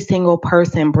 Every single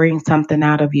person brings something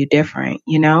out of you different,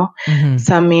 Mm-hmm.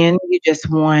 Some men, you just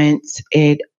want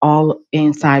it all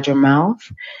inside your mouth.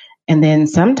 And then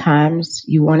sometimes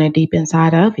you want it deep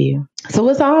inside of you. So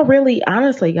it's all really,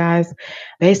 honestly, guys,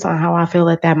 based on how I feel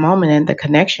at that moment and the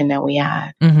connection that we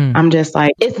had. Mm-hmm. I'm just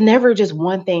it's never just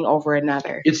one thing over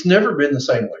another. It's never been the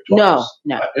same way twice.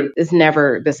 No, it's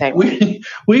never the same way.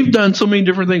 We've done so many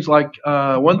different things.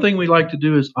 One thing we like to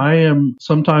do is I am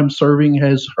sometimes serving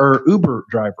as her Uber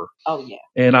driver. Oh, yeah.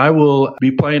 And I will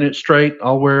be playing it straight.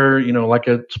 I'll wear, like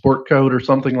a sport coat or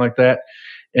something like that.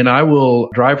 And I will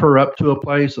drive her up to a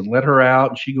place and let her out.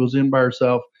 And she goes in by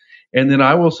herself. And then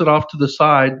I will sit off to the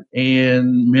side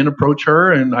and men approach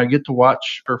her and I get to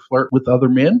watch her flirt with other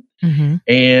men. Mm-hmm.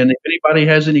 And if anybody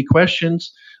has any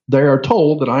questions, they are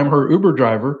told that I'm her Uber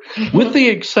driver, with the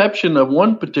exception of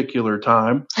one particular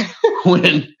time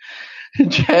when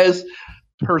Jazz,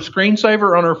 her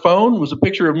screensaver on her phone was a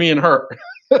picture of me and her.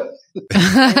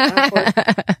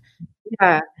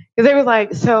 Yeah. Because they were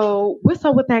like, so what's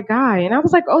up with that guy? And I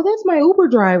was like, oh, that's my Uber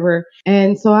driver.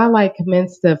 And so I like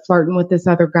commenced to flirting with this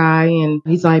other guy and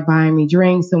he's like buying me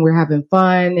drinks and we're having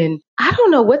fun. And I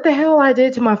don't know what the hell I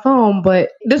did to my phone,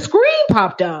 but the screen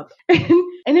popped up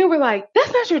and they were like,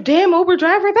 that's not your damn Uber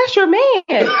driver. That's your man.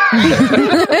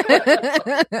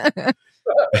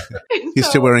 He's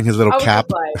still wearing his little cap,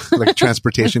 like a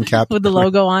transportation cap with the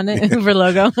logo on it, Uber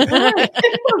logo.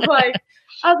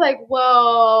 I was like,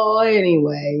 well,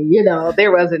 anyway,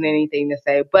 there wasn't anything to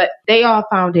say, but they all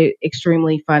found it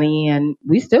extremely funny and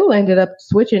we still ended up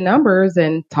switching numbers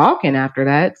and talking after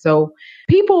that. So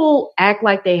people act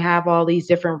like they have all these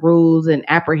different rules and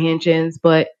apprehensions,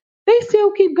 but they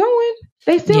still keep going.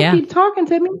 They still keep talking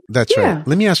to me. That's right.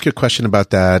 Let me ask you a question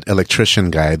about that electrician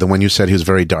guy, the one you said he was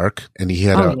very dark and he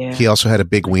had he also had a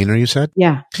big wiener, you said?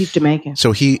 Yeah, he's Jamaican.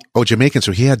 So Jamaican.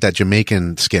 So he had that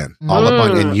Jamaican skin all up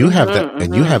on, and you have that,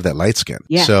 and you have that light skin.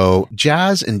 Yeah. So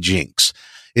Jazz and Jinx.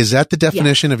 Is that the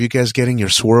definition of you guys getting your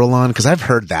swirl on? Because I've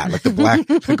heard that, like the black,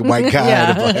 like white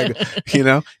guy, the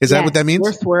black, is that what that means?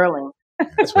 We're swirling.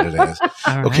 That's what it is.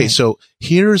 Okay, so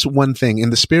here's one thing.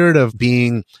 In the spirit of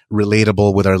being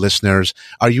relatable with our listeners,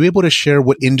 are you able to share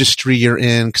what industry you're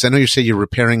in? Because I know you say you're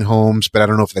repairing homes, but I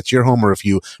don't know if that's your home or if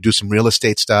you do some real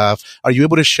estate stuff. Are you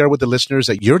able to share with the listeners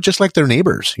that you're just like their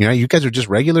neighbors? You guys are just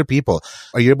regular people.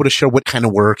 Are you able to share what kind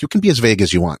of work? You can be as vague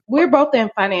as you want. We're both in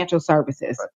financial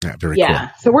services. Yeah, very cool.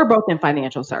 So we're both in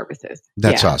financial services.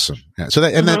 That's awesome. Yeah. So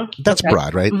that's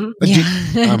broad, right?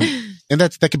 Mm-hmm. And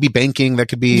that could be banking. That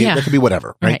could be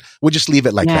whatever, right? We'll just leave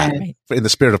it like that in the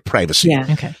spirit of privacy. Yeah.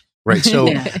 Okay. Right. So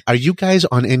are you guys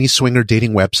on any swinger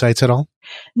dating websites at all?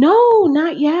 No,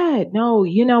 not yet. No,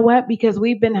 you know what? Because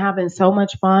we've been having so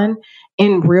much fun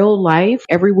in real life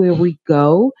everywhere we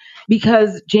go,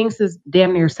 because Jinx is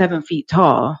damn near 7 feet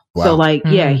tall. Wow. So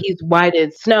he's white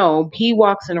as snow. He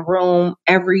walks in a room,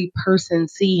 every person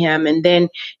see him. And then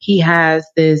he has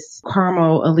this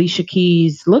caramel Alicia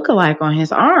Keys lookalike on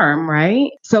his arm,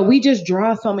 right? So we just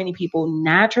draw so many people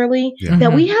naturally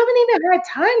that we haven't even had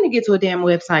time to get to a damn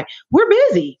website. We're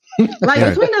busy.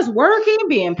 Between us working,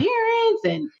 being parents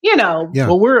and,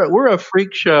 Well, we're a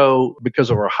freak show because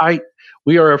of our height.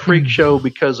 We are a freak show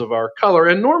because of our color.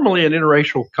 And normally an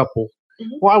interracial couple,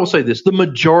 well, I will say this, the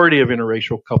majority of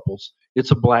interracial couples,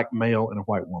 it's a black male and a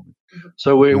white woman.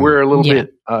 So we're a little bit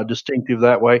distinctive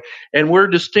that way. And we're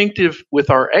distinctive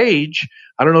with our age.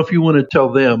 I don't know if you want to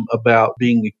tell them about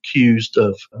being accused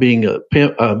of being a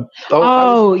pimp. Shit.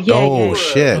 Yeah,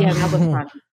 that was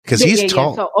fun. Because he's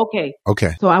tall. So, okay.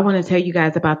 So I want to tell you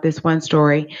guys about this one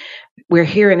story. We're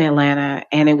here in Atlanta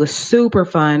and it was super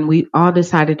fun. We all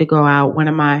decided to go out. One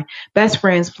of my best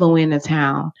friends flew into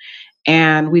town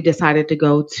and we decided to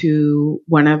go to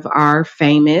one of our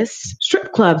famous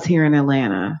strip clubs here in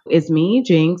Atlanta. It's me,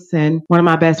 Jinx, and one of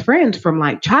my best friends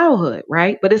from childhood,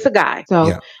 right? But it's a guy.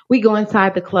 So we go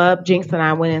inside the club. Jinx and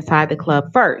I went inside the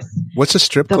club first. What's a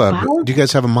strip club? Do you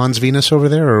guys have a Mons Venus over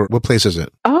there, or what place is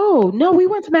it? Oh, no, we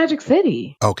went to Magic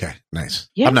City. Okay, nice.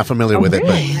 Yeah. I'm not familiar with it,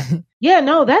 but... Yeah,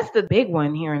 no, that's the big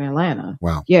one here in Atlanta.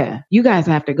 Wow. Yeah, you guys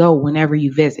have to go whenever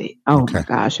you visit. Oh my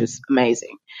gosh, it's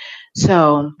amazing.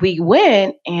 So we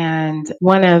went and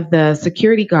one of the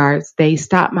security guards, they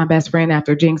stopped my best friend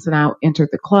after Jinx and I entered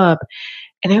the club.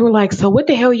 And they were like, so what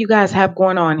the hell you guys have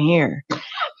going on here?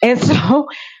 And so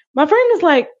my friend is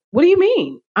like, what do you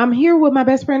mean? I'm here with my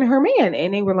best friend and her man.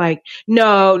 And they were like,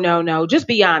 no. Just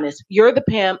be honest. You're the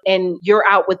pimp and you're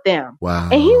out with them. Wow.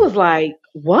 And he was like,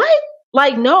 what?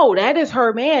 No, that is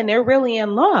her man. They're really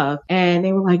in love. And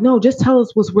they were like, no, just tell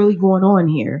us what's really going on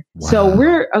here. Wow. So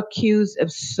we're accused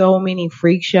of so many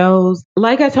freak shows.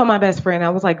 Like I told my best friend, I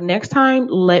was like, next time,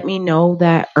 let me know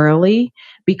that early,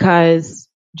 because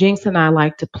Jinx and I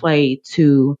like to play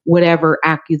to whatever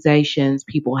accusations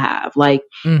people have.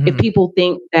 If people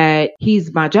think that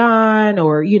he's my John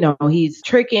or, he's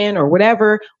tricking or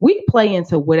whatever, we play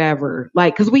into whatever,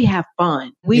 cause we have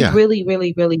fun. We really,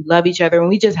 really, really love each other and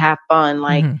we just have fun.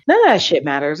 None of that shit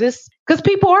matters. It's Because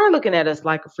people are looking at us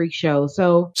like a freak show.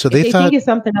 So So if they they thought- think it's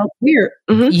something else weird.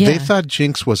 Yeah. They thought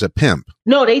Jinx was a pimp.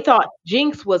 No, they thought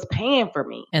Jinx was paying for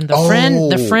me. And the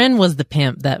Oh. friend was the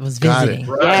pimp that was Got visiting.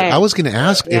 Right. Yeah. I was going to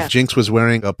ask Yeah. if Jinx was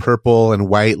wearing a purple and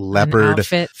white leopard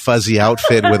outfit. fuzzy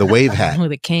outfit with a wave hat.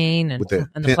 With a cane and, With the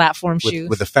and the pin- platform shoes.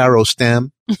 with a pharaoh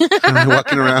stem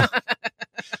walking around.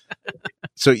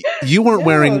 So you weren't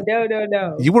wearing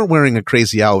No. you weren't wearing a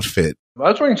crazy outfit. I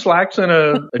was wearing slacks and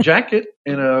a jacket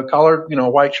and a collared,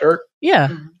 white shirt. Yeah.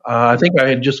 I think I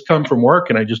had just come from work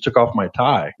and I just took off my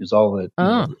tie. Is all that.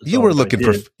 Oh. is You all were that I looking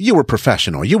did. you were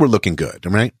professional. You were looking good,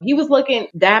 right? He was looking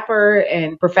dapper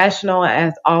and professional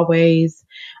as always.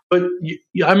 But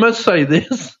I must say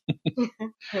this.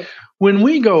 When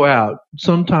we go out,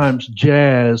 sometimes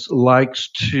Jazz likes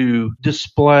to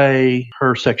display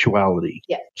her sexuality.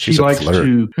 Yes. She She's a likes flirt.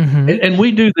 to, Mhm. and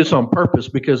we do this on purpose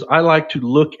because I like to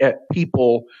look at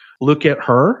people, look at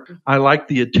her. I like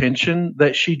the attention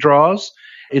that she draws.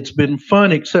 It's been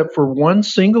fun, except for one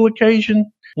single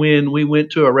occasion when we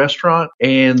went to a restaurant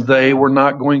and they were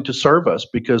not going to serve us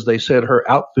because they said her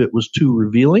outfit was too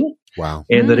revealing Wow.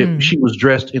 and that Mm. she was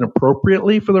dressed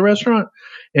inappropriately for the restaurant.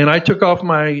 And I took off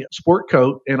my sport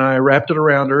coat and I wrapped it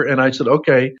around her and I said,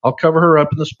 okay, I'll cover her up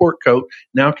in the sport coat.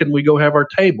 Now can we go have our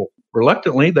table?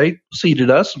 Reluctantly, they seated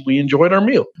us and we enjoyed our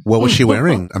meal. What was she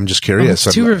wearing? I'm just curious.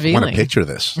 It's too I want revealing. to picture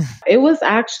this. It was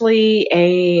actually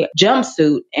a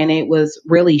jumpsuit and it was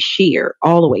really sheer,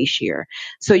 all the way sheer.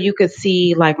 So you could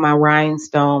see like my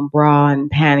rhinestone bra and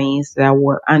panties that I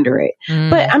wore under it. Mm.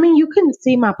 But I mean, you couldn't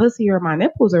see my pussy or my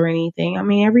nipples or anything. I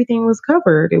mean, everything was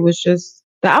covered. It was just,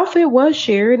 the outfit was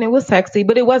sheer and it was sexy,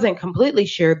 but it wasn't completely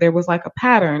sheer. There was like a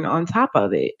pattern on top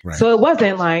of it. Right. So it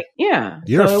wasn't like, yeah.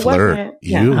 You're so a it flirt. wasn't-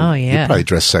 yeah. You, Oh, yeah. you probably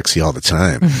dress sexy all the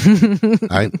time.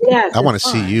 I Yes, I want to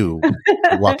it's see fun. you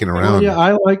walking Well, around. yeah,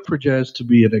 I like for Jazz to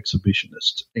be an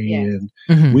exhibitionist. And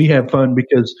Mhm. we have fun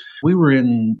because we were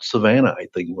in Savannah, I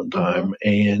think, one time,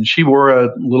 and she wore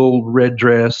a little red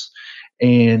dress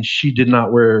and she did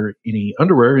not wear any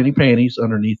underwear, any panties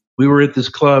underneath. We were at this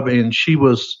club and she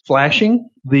was flashing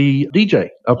the DJ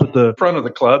up at the front of the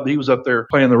club. He was up there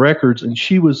playing the records and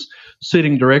she was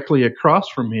sitting directly across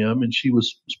from him and she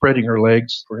was spreading her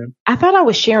legs for him. I thought I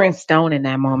was Sharon Stone in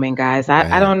that moment, guys.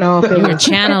 I don't know if it You were was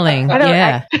channeling. I don't-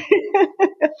 Yeah.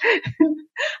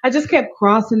 I just kept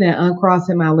crossing and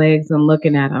uncrossing my legs and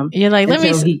looking at him. You're like, let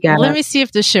Until he got me up. see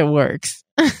if this shit works.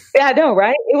 Yeah, I know,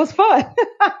 right? It was fun.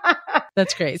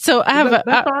 That's great. So I have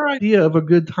That's our idea of a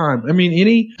good time. I mean,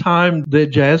 any time that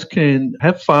Jazz can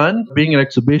have fun being an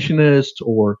exhibitionist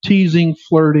or teasing,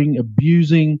 flirting,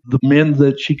 abusing the men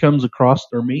that she comes across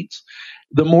or meets,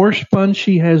 the more fun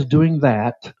she has doing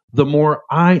that, the more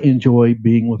I enjoy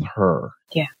being with her.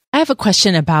 I have a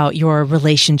question about your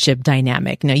relationship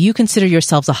dynamic. Now, you consider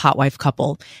yourselves a hot wife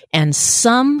couple, and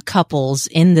some couples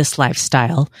in this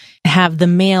lifestyle have the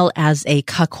male as a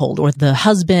cuckold, or the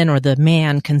husband or the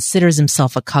man considers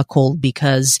himself a cuckold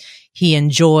because he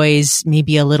enjoys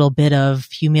maybe a little bit of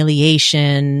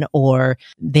humiliation, or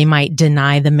they might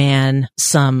deny the man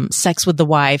some sex with the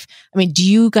wife. I mean, do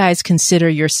you guys consider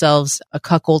yourselves a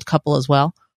cuckold couple as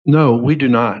well? No, we do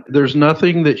not. There's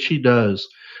nothing that she does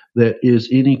that is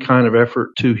any kind of effort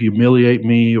to humiliate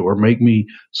me or make me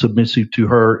submissive to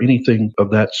her, anything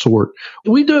of that sort.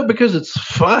 We do it because it's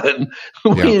fun.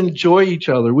 Yeah. We enjoy each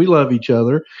other. We love each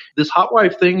other. This hot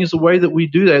wife thing is a way that we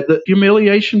do that. The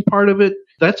humiliation part of it,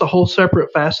 that's a whole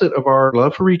separate facet of our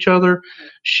love for each other.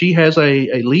 She has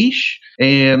a leash,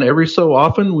 and every so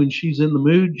often when she's in the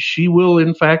mood, she will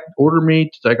in fact order me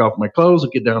to take off my clothes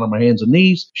and get down on my hands and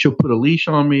knees. She'll put a leash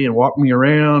on me and walk me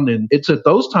around, and it's at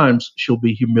those times she'll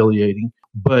be humiliating,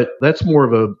 but that's more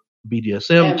of a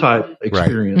BDSM type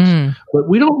experience. Mm. But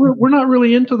we're not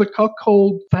really into the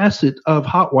cuckold facet of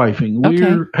hot wifing. Okay.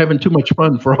 We're having too much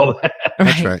fun for all that.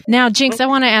 That's right. Now, Jinx, I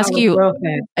want to ask you, Real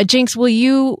fast. Jinx, will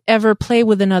you ever play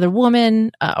with another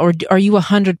woman, or are you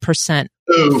 100%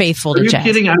 faithful Are to you Jazz?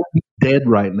 kidding? I'd be dead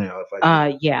right now if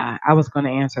I Yeah, I was going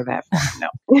to answer that for him.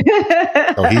 No.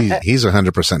 Oh, he's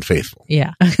 100% faithful.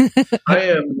 Yeah. I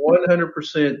am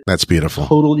 100% That's beautiful.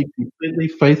 totally, completely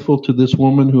faithful to this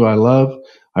woman who I love.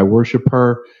 I worship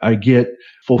her. I get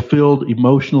fulfilled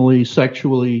emotionally,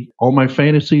 sexually. All my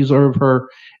fantasies are of her.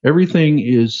 Everything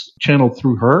is channeled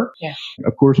through her. Yeah.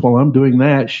 Of course, while I'm doing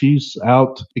that, she's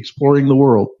out exploring the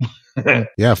world.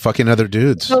 Yeah, fucking other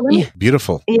dudes. So let me-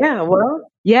 Beautiful. Yeah, well,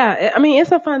 yeah, I mean,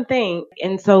 it's a fun thing.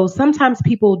 And so sometimes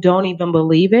people don't even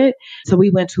believe it. So we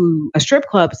went to a strip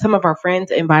club. Some of our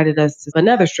friends invited us to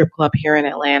another strip club here in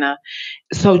Atlanta.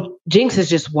 So Jinx is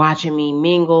just watching me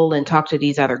mingle and talk to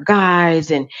these other guys.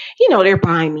 And, they're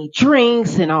buying me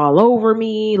drinks dancing all over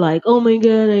me, like, oh my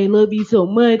God, I love you so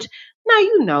much.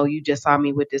 Now, you just saw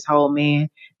me with this whole man.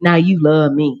 Now you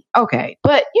love me. Okay.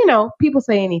 But, people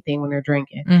say anything when they're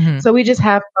drinking. Mm-hmm. So we just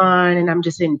have fun and I'm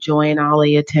just enjoying all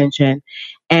the attention.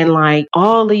 And like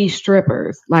all these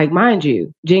strippers, like, mind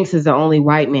you, Jinx is the only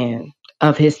white man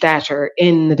of his stature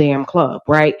in the damn club,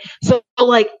 right? So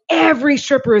like every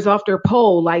stripper is off their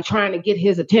pole, like trying to get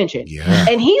his attention. Yeah.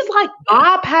 And he's like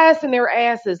bypassing their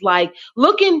asses, like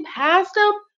looking past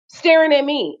them, staring at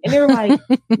me. And they're like,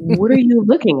 what are you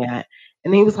looking at?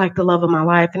 And he was like, the love of my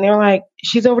life. And they're like,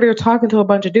 she's over there talking to a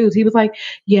bunch of dudes. He was like,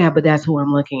 yeah, but that's who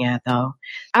I'm looking at though.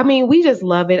 I mean, we just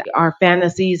love it. Our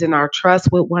fantasies and our trust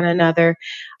with one another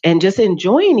and just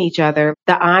enjoying each other,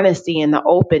 the honesty and the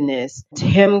openness,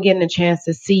 him getting a chance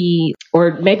to see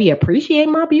or maybe appreciate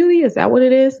my beauty. Is that what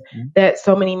it is? Mm-hmm. That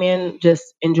so many men just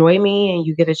enjoy me and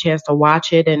you get a chance to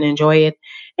watch it and enjoy it.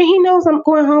 And he knows I'm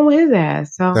going home with his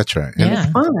ass. So that's right. And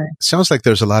it's fun. Sounds like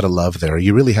there's a lot of love there.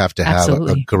 You really have to have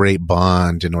a great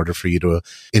bond in order for you to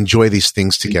enjoy these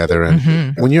things together.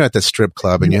 And when you're at the strip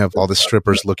club and you have all the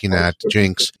strippers looking at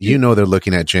Jinx, they're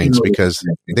looking at Jinx because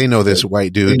they know this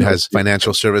white dude has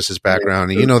financial services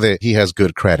background and that he has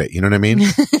good credit. You know what I mean?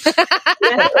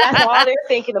 That's all they're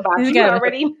thinking about. You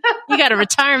got a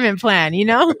retirement plan,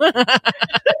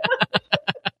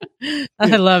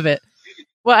 I love it.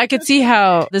 Well, I could see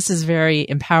how this is very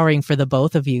empowering for the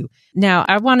both of you. Now,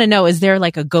 I want to know, is there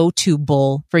like a go-to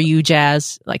bull for you,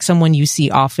 Jazz? Like someone you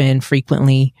see often,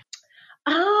 frequently?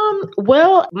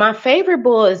 Well, my favorite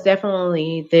bull is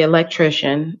definitely the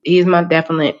electrician. He's my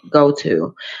definite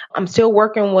go-to. I'm still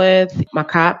working with my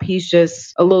cop. He's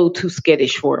just a little too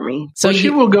skittish for me. So she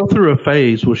will go through a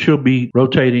phase where she'll be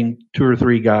rotating 2 or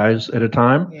 3 guys at a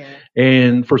time. Yeah.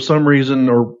 And for some reason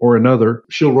or another,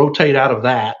 she'll rotate out of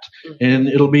that and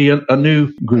it'll be a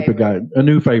new group of guys, a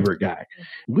new favorite guy.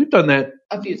 We've done that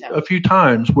a few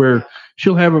times where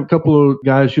she'll have a couple of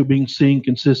guys she'll be seeing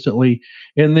consistently.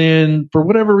 And then for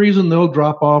whatever reason, they'll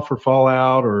drop off or fall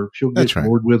out or she'll get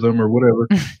bored with them or whatever.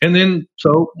 And then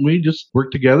so we just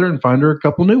work together and find her a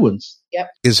couple new ones. Yep.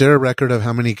 Is there a record of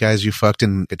how many guys you fucked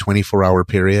in a 24-hour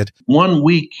period? 1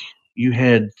 week. You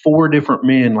had 4 different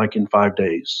men like in 5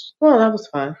 days. Well, that was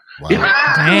fun. Wow.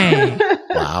 Dang.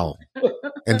 Wow.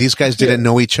 And these guys didn't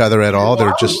know each other at all? They're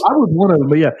I was one of them,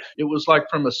 but yeah. It was like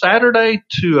from a Saturday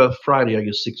to a Friday, I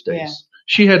guess 6 days. Yeah.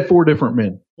 She had 4 different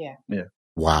men. Yeah. Yeah.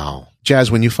 Wow.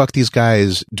 Jazz, when you fuck these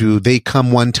guys, do they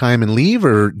come one time and leave,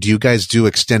 or do you guys do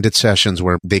extended sessions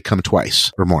where they come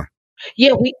twice or more?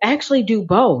 Yeah, we actually do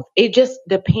both. It just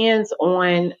depends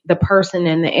on the person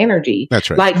and the energy. That's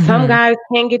right. Like some guys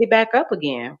can get it back up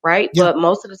again, right? Yeah. But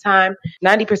most of the time,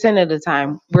 90% of the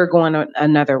time, we're going on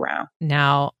another round.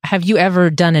 Now, have you ever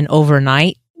done an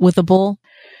overnight with a bull?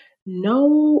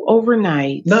 No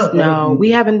overnight. No,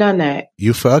 we haven't done that.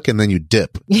 You fuck and then you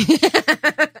dip.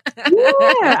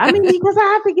 Yeah, I mean, because I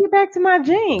have to get back to my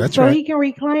Jinx so he can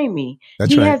reclaim me.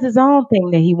 He has his own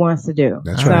thing that he wants to do.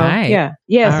 That's right.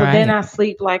 Yeah. So then I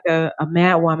sleep like a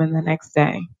mad woman the next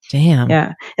day. Damn.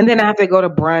 Yeah. And then I have to go to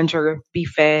brunch or be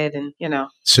fed and,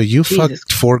 So you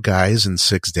fucked 4 guys in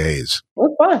 6 days.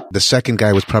 What's fun? The second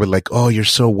guy was probably like, oh, you're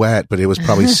so wet, but it was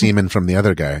probably semen from the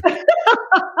other guy.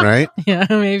 Right? Yeah,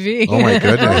 maybe. Oh my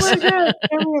goodness. Oh my God.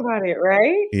 Tell me about it,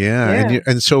 right? Yeah.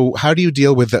 And so how do you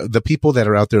deal with the people that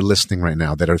are out there listening right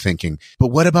now that are thinking, but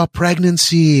what about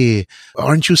pregnancy?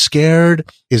 Aren't you scared?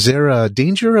 Is there a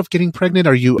danger of getting pregnant?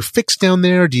 Are you fixed down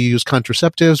there? Do you use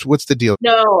contraceptives? What's the deal?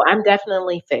 No, I'm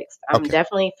definitely fixed. I'm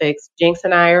definitely fixed. Jinx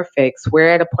and I are fixed. We're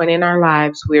at a point in our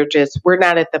lives. We're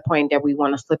not at the point that we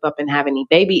want to slip up and have any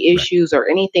baby issues or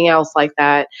anything else like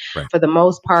that. Right. For the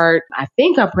most part, I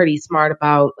think I'm pretty smart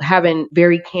about having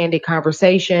very candid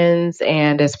conversations.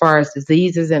 And as far as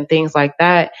diseases and things like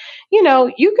that, you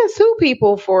can sue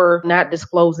people for not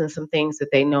disclosing some things that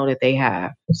they know that they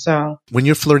have. So when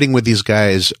you're flirting with these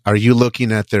guys, are you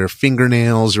looking at their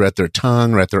fingernails or at their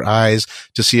tongue or at their eyes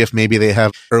to see if maybe they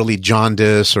have early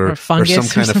jaundice or some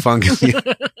kind of fungus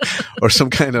or some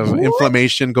kind of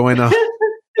inflammation going on?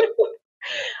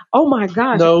 Oh my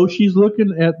gosh. No, she's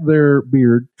looking at their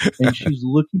beard and she's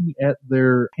looking at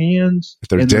their hands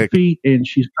and their feet, and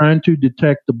she's trying to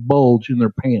detect the bulge in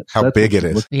their pants. How big it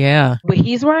is. Yeah. But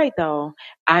he's right though.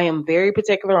 I am very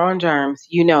particular on germs.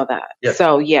 You know that. Yes.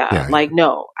 So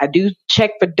no, I do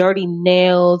check for dirty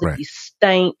nails if you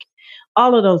stink.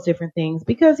 all of those different things.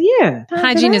 Because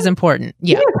hygiene is important.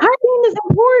 Yeah. Hygiene is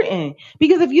important.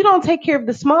 Because if you don't take care of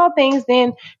the small things,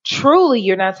 then truly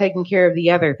you're not taking care of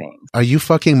the other things. Are you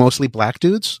fucking mostly black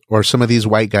dudes or some of these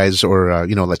white guys or,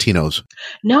 Latinos?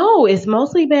 No, it's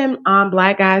mostly been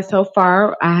black guys so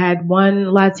far. I had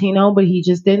one Latino, but he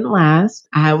just didn't last.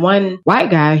 I had one white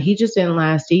guy. He just didn't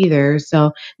last either.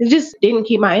 So it just didn't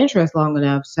keep my interest long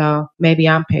enough. So maybe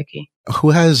I'm picky.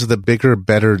 Who has the bigger,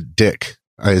 better dick?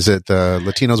 Is it the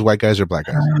Latinos, white guys, or black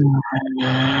guys?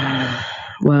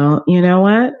 Well, you know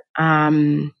what?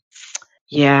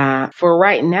 Yeah, for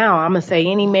right now, I'm going to say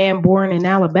any man born in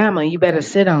Alabama, you better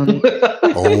sit on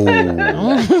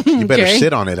it. You better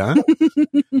sit on it, huh?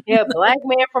 Yeah, black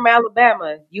man from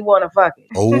Alabama, you want to fuck it.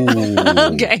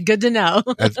 Oh. Okay, good to know.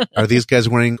 Are these guys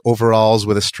wearing overalls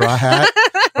with a straw hat?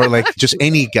 Or like just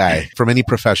any guy from any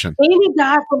profession? Any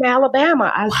guy from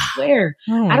Alabama, I swear.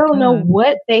 I don't know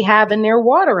what they have in their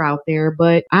water out there,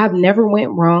 but I've never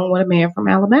went wrong with a man from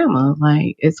Alabama.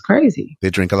 Like, it's crazy. They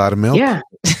drink a lot of milk? Yeah.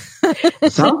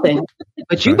 Something.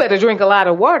 But you better drink a lot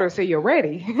of water so you're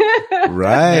ready.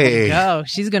 Right. There you go.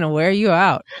 She's going to wear you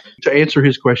out. To answer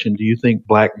his question, do you think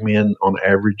black men on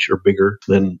average are bigger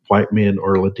than white men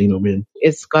or Latino men?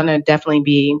 It's going to definitely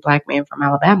be black men from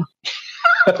Alabama.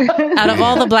 Out of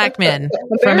all the black men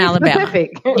from Alabama.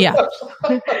 Specific. Yeah.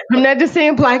 I'm not just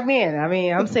saying black men. I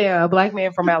mean, I'm saying a black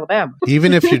man from Alabama.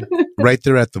 Even if you're right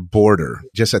there at the border,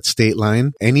 just at state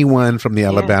line, anyone from the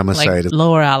Alabama Like side.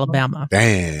 lower Alabama.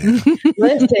 Damn.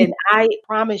 Listen, I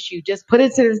promise you, just put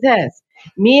it to the test.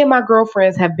 Me and my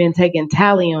girlfriends have been taking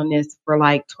tally on this for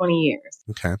like 20 years.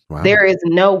 Okay. Wow. There is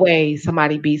no way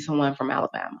somebody beats someone from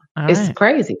Alabama. All It's right.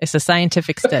 crazy. It's a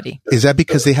scientific study. Is that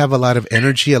because they have a lot of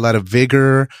energy, a lot of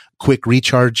vigor, quick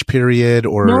recharge period,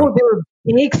 or? No, their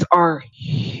bigs are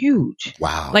huge.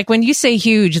 Wow. Like when you say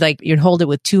huge, like you'd hold it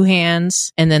with two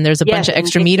hands and then there's a bunch of and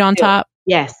extra they meat on feel- top.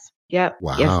 Yes. Yep.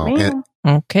 Wow. Yes, ma'am.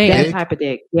 Okay. That Big- type of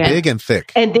dick. Yeah. Big and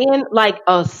thick. And then like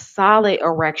a solid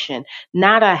erection,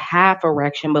 not a half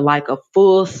erection, but like a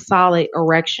full solid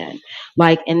erection.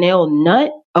 Like, and they'll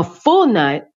nut, a full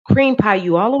nut, cream pie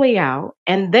you all the way out,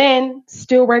 and then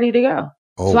still ready to go.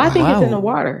 Oh, So I think wow. it's in the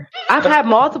water. I've had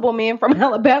multiple men from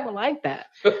Alabama like that.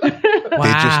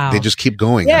 Wow. They just keep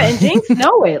going. Yeah, huh? and Jinx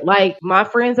know it. Like my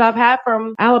friends I've had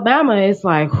from Alabama, it's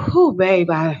like, whew, babe,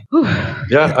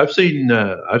 Yeah, I've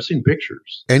seen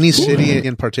pictures. Any city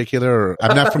in particular? Or,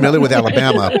 I'm not familiar with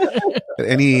Alabama. But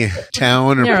any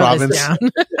town or Narrow this province? down.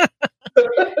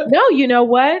 No, you know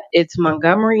what? It's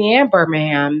Montgomery and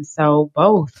Birmingham, so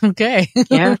both. Okay.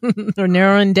 Yeah. We're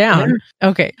narrowing down.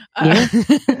 Okay. Yeah.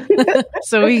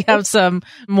 So we have some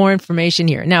more information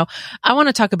here. Now, I want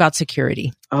to talk about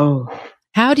security. Oh.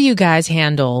 How do you guys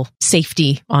handle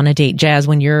safety on a date, Jazz,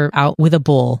 when you're out with a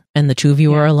bull and the two of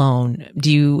you are alone?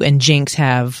 Do you and Jinx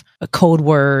have a code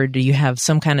word? Do you have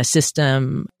some kind of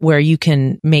system where you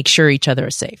can make sure each other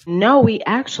is safe? No, we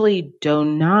actually do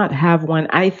not have one.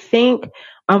 I think,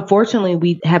 unfortunately,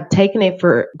 we have taken it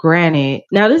for granted.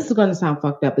 Now, this is going to sound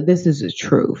fucked up, but this is the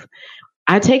truth.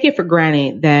 I take it for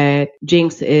granted that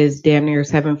Jinx is damn near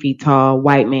 7 feet tall,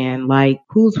 white man. Like,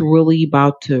 who's really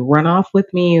about to run off with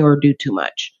me or do too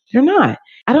much? They're not.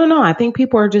 I don't know. I think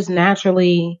people are just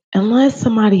naturally, unless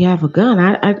somebody have a gun.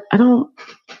 I don't.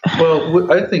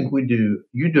 Well, I think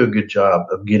you do a good job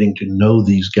of getting to know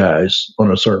these guys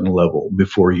on a certain level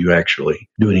before you actually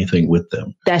do anything with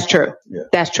them. That's true. Yeah.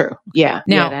 That's true. Yeah.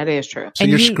 Now- Yeah, that is true. So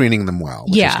And you're you- screening them well,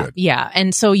 which is good. Yeah.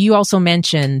 And so you also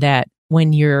mentioned that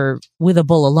when you're with a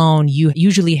bull alone, you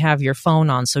usually have your phone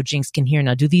on so Jinx can hear.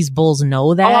 Now, do these bulls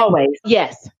know that? Always.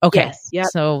 Yes. Okay. Yes. Yep.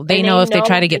 So they And know if they know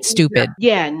try to get stupid.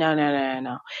 Yeah, no.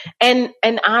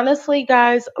 And honestly,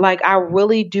 guys, like I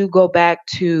really do go back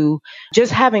to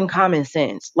just having common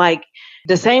sense. Like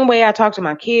the same way I talk to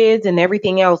my kids and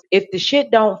everything else, if the shit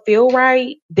don't feel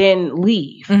right, then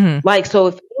leave. Mhm. Like, so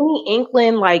if any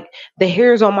inkling, like the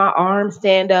hairs on my arm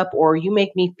stand up or you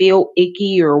make me feel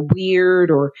icky or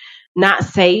weird or not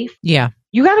safe, Yeah.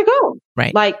 you gotta go.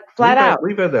 Right. Like flat out.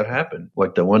 We've had that happen.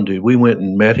 Like the one dude, we went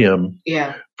and met him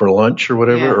Yeah. for lunch or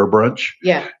whatever, Yeah. or brunch.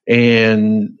 Yeah.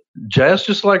 And Jazz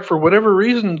just like, for whatever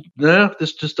reason,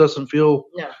 this just doesn't feel,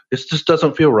 this just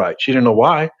doesn't feel right. She didn't know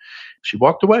why. She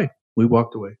walked away. We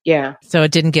walked away. Yeah. So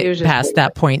it didn't It get was just past weird.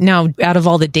 that point. Now, out of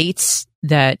all the dates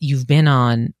that you've been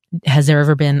on, has there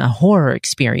ever been a horror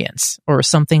experience or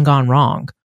something gone wrong?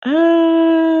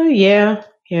 Yeah.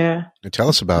 Tell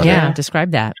us about Yeah. it.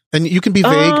 Describe that. And you can be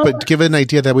vague, but give an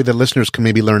idea. That way the listeners can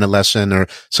maybe learn a lesson or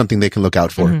something they can look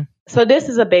out for. Mhm. So this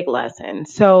is a big lesson.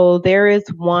 So there is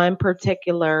one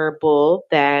particular bull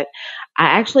that I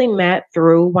actually met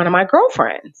through one of my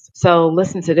girlfriends. So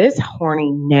listen to this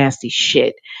horny, nasty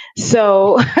shit.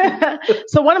 So,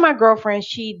 so one of my girlfriends,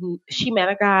 she met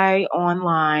a guy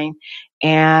online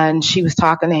and she was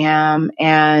talking to him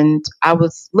and I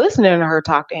was listening to her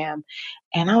talk to him.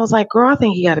 And I was like, girl, I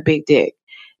think he got a big dick.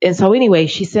 And so anyway,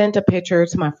 she sent a picture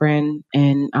to my friend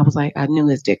and I was like, I knew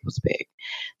his dick was big.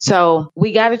 So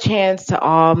we got a chance to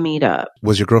all meet up.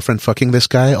 Was your girlfriend fucking this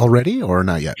guy already or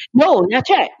not yet? No, not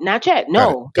yet. Not yet.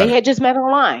 No, they had just met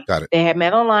online. Got it. They had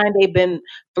met online. They've been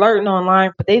flirting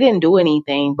online, but they didn't do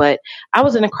anything. But I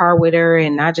was in the car with her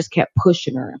and I just kept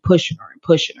pushing her and pushing her and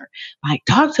pushing her. Like,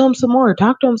 talk to him some more.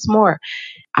 Talk to him some more.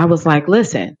 I was like,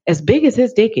 listen, as big as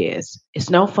his dick is,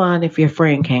 it's no fun if your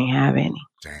friend can't have any.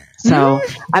 Damn. So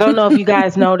I don't know if you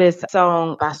guys know this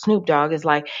song by Snoop Dogg. It's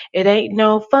like, it ain't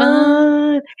no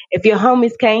fun if your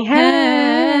homies can't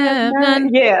have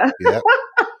none. Yeah. Yep.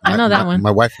 I know that one. My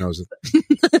wife knows it.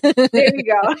 There you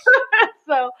go.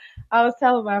 So I was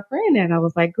telling my friend that I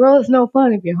was like, girl, it's no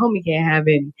fun if your homie can't have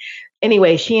any.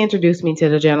 Anyway, she introduced me to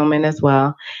the gentleman as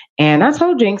well. And I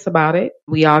told Jinx about it.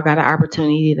 We all got an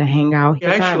opportunity to hang out.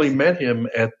 I actually met him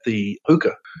at the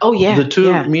hookah. Oh, yeah. The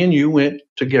two, me and you went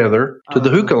together to the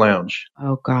hookah lounge.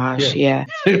 Oh, gosh, yeah.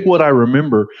 What I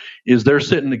remember is they're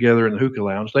sitting together in the hookah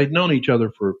lounge. They'd known each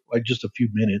other for like just a few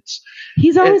minutes.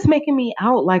 He's always making me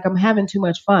out like I'm having too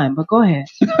much fun, but go ahead.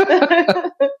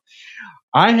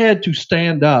 I had to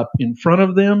stand up in front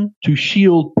of them to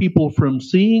shield people from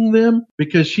seeing them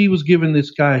because she was giving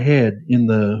this guy head in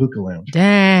the hookah lounge.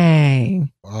 Dang.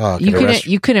 Oh,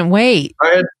 You couldn't wait.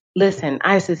 Listen,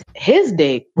 Isis, his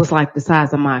dick was like the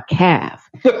size of my calf.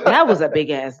 That was a big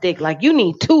ass dick. Like, you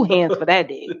need 2 hands for that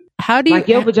dick. How do you, like,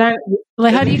 your vagina?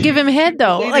 Like, how do you give him head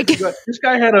though? Like, this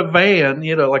guy had a van,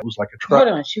 like it was like a truck.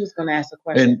 Hold on, she was going to ask a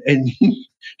question. And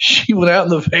she went out in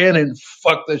the van and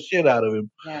fucked the shit out of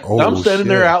him. Yeah. Oh, I'm standing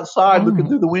there outside looking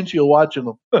through the windshield watching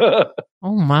them.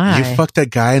 Oh my! You fucked that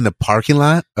guy in the parking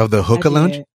lot of the hookah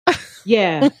lounge?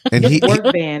 Yeah, and the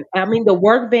work van. I mean, the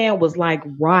work van was like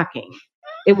rocking.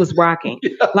 It was rocking.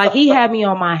 Yeah. Like, he had me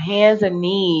on my hands and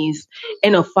knees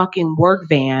in a fucking work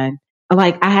van.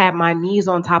 Like, I had my knees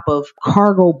on top of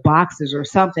cargo boxes or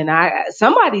something.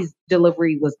 Somebody's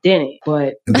delivery was dented,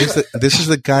 but this is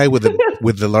the guy with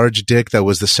the large dick that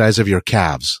was the size of your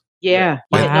calves. Yeah.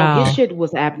 Wow. No, his shit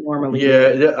was abnormally.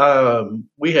 Yeah.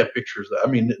 We have pictures. I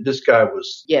mean, this guy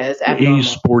was. Yeah, it's abnormal. He's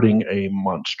sporting a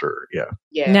monster. Yeah.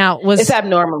 Yeah. Now it's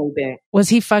abnormally big. Was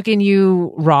he fucking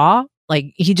you raw?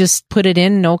 Like, he just put it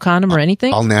in, no condom or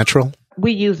anything? All natural?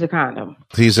 We used a condom.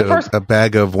 He's a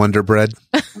bag of Wonder Bread.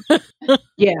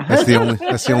 Yeah. That's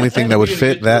the only thing that would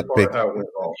fit that big.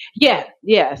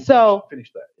 Yeah. So finish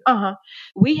that.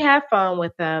 We had fun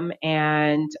with them,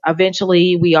 and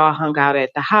eventually we all hung out at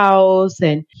the house,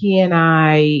 and he and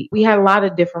we had a lot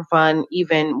of different fun.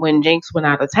 Even when Jinx went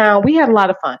out of town, we had a lot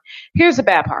of fun. Here's the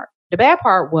bad part. The bad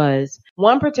part was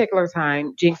one particular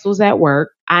time Jinx was at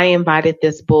work. I invited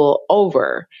this bull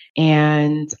over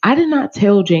and I did not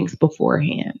tell Jinx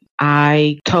beforehand.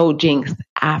 I told Jinx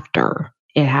after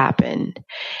it happened.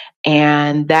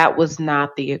 And that was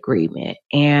not the agreement.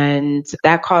 And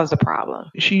that caused a problem.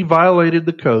 She violated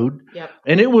the code. Yep.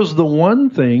 And it was the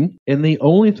one thing and the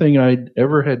only thing I'd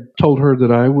ever had told her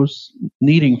that I was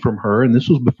needing from her. And this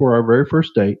was before our very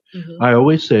first date. Mm-hmm. I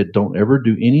always said, don't ever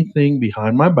do anything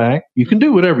behind my back. You can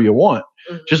do whatever you want.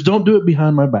 Mm-hmm. Just don't do it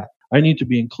behind my back. I need to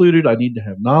be included. I need to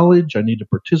have knowledge. I need to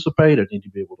participate. I need to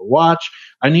be able to watch.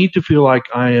 I need to feel like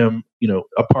I am,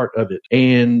 a part of it.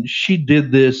 And she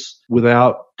did this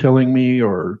without telling me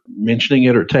or mentioning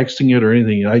it or texting it or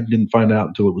anything. I didn't find out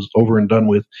until it was over and done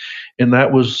with. And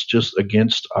that was just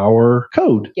against our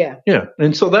code. Yeah. Yeah.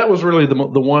 And so that was really the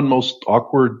one most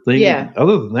awkward thing. Yeah.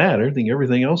 Other than that,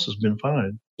 everything else has been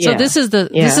fine. So this is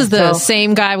the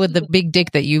same guy with the big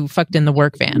dick that you fucked in the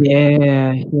work van.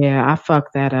 Yeah. I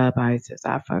fucked that up, Isis.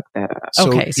 I fucked that up.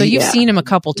 So you've seen him a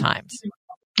couple times.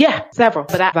 Yeah, several.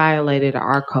 But I violated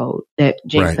our code that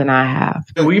Jinx and I have.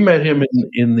 We met him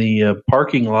in the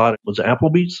parking lot. It was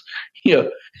Applebee's. Yeah.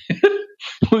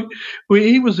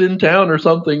 He was in town or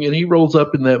something, and he rolls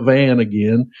up in that van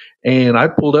again. And I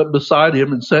pulled up beside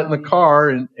him and sat in the car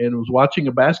and was watching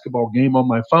a basketball game on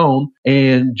my phone.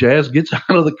 And Jazz gets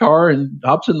out of the car and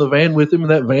hops in the van with him, and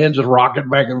that van just rocking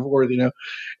back and forth,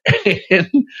 And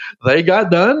they got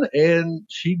done, and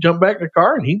she jumped back in the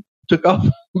car, and he took off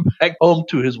back home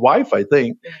to his wife, I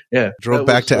think. Yeah. Drove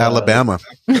back to Alabama.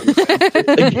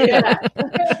 Yeah.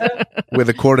 With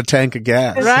a quarter tank of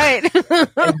gas. Right.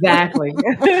 Exactly.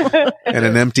 And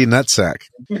an empty nutsack.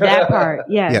 That part,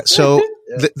 yes. Yeah. So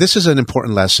this is an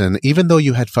important lesson. Even though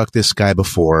you had fucked this guy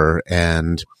before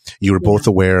and you were both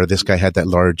aware this guy had that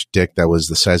large dick that was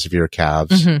the size of your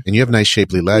calves, and you have nice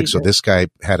shapely legs, so this guy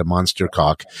had a monster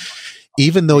cock.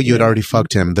 Even though you had already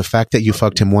fucked him, the fact that you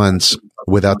fucked him once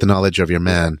without the knowledge of your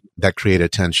man, that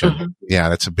created tension. Yeah,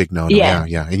 that's a big no-no. Yeah.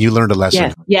 And you learned a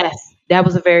lesson. Yes. That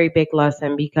was a very big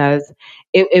lesson because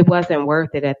it wasn't worth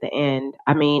it at the end.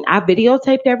 I mean, I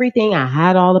videotaped everything. I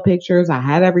had all the pictures. I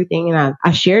had everything, and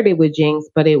I shared it with Jinx,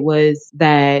 but it was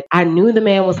that I knew the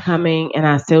man was coming and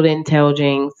I still didn't tell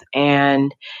Jinx,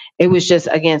 and it was just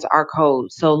against our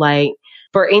code. So like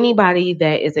for anybody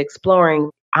that is exploring,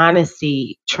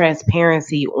 honesty,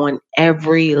 transparency on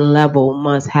every level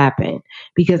must happen,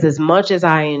 because as much as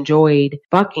I enjoyed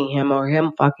fucking him or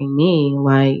him fucking me,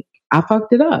 like I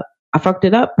fucked it up. I fucked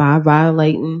it up by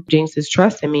violating Jinx's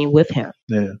trust in me with him.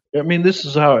 Yeah. I mean, this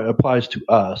is how it applies to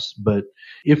us. But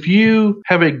if you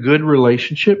have a good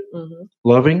relationship,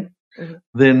 loving,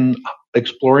 then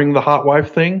exploring the hot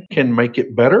wife thing can make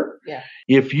it better. Yeah.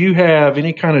 If you have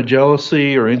any kind of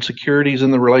jealousy or insecurities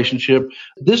in the relationship,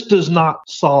 this does not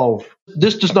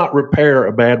repair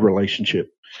a bad relationship.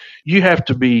 You have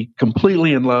to be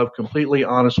completely in love, completely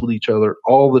honest with each other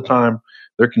all the time.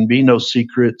 There can be no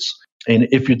secrets. And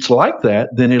if it's like that,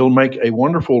 then it'll make a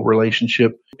wonderful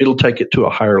relationship. It'll take it to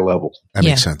a higher level. That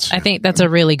makes sense. I think that's a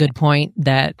really good point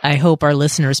that I hope our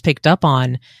listeners picked up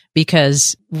on,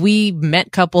 because we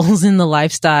met couples in the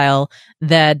lifestyle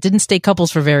that didn't stay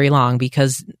couples for very long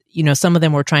because, you know, some of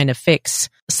them were trying to fix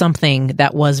something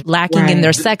that was lacking in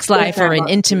their sex life or in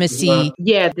intimacy.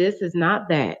 Yeah, this is not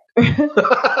that. This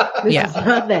is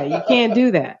not that. You can't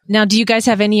do that. Now, do you guys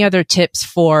have any other tips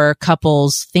for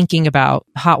couples thinking about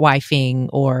hot wifing,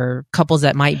 or couples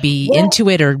that might be into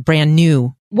it or brand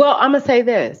new? Well, I'm going to say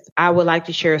this. I would like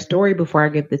to share a story before I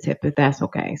give the tip, if that's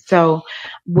okay. So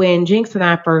when Jinx and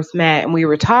I first met and we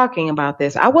were talking about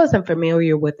this, I wasn't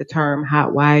familiar with the term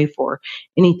hot wife or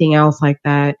anything else like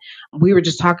that. We were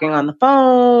just talking on the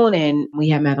phone, and we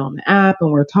had met on the app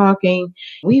and we're talking.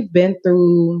 We've been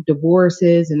through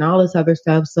divorces and all this other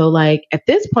stuff. So like at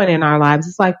this point in our lives,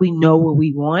 it's like we know what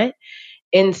we want.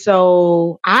 And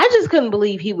so I just couldn't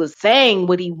believe he was saying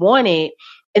what he wanted.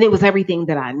 And it was everything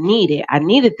that I needed. I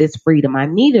needed this freedom. I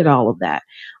needed all of that.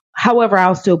 However,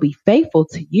 I'll still be faithful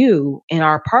to you in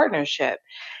our partnership,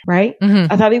 right?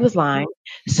 I thought he was lying.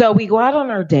 So we go out on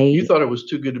our date. You thought it was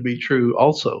too good to be true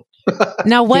also.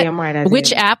 Now, Damn right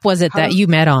which app was it that you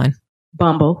met on?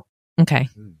 Bumble. Okay.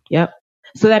 Yep.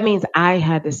 So that means I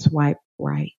had to swipe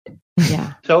right.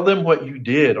 Yeah. Tell them what you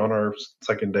did on our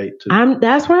second date too.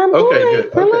 That's where I'm going.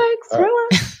 Good.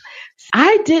 Relax.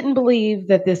 I didn't believe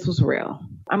that this was real.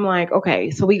 I'm like,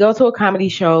 okay, so we go to a comedy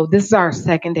show. This is our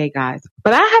second date, guys.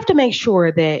 But I have to make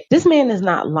sure that this man is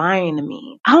not lying to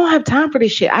me. I don't have time for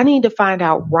this shit. I need to find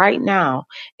out right now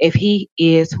if he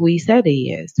is who he said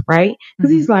he is, right?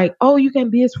 Because he's like, oh, you can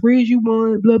be as free as you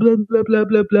want, blah, blah, blah, blah,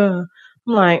 blah, blah.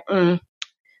 I'm like, sound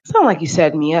like you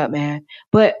set me up, man.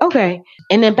 But okay.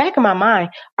 And then back in my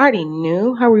mind, I already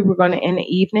knew how we were going to end the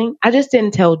evening. I just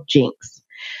didn't tell Jinx.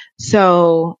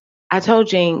 So I told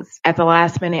Jinx at the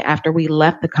last minute after we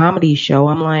left the comedy show,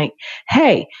 I'm like,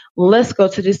 hey, let's go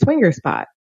to this swinger spot.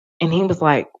 And he was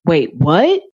like, wait,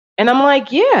 what? And I'm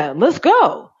like, yeah, let's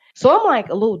go. So I'm like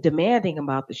a little demanding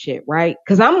about the shit, right?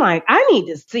 Because I'm like, I need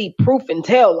to see proof and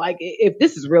tell, like, if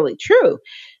this is really true.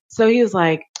 So he was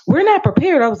like, we're not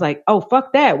prepared. I was like, oh,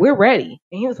 fuck that. We're ready.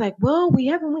 And he was like, well, we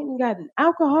haven't went and gotten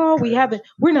alcohol.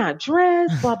 We're not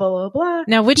dressed, blah, blah, blah, blah.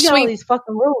 Now, which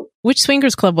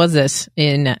swingers club was this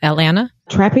in Atlanta?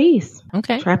 Trapeze.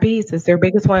 Okay. Trapeze is their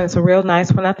biggest one. It's a real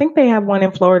nice one. I think they have one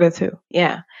in Florida too.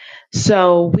 Yeah.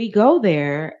 So we go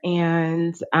there,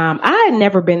 and I had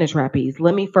never been to Trapeze.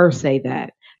 Let me first say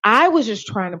that. I was just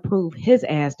trying to prove his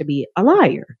ass to be a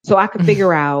liar so I could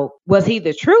figure out, was he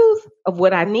the truth of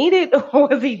what I needed or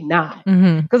was he not?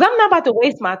 Because I'm not about to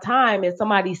waste my time if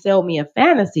somebody sell me a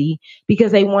fantasy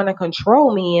because they want to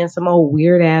control me in some old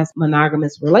weird ass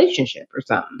monogamous relationship or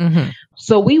something.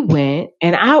 So we went,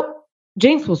 and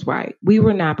Jinx was right. We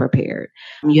were not prepared.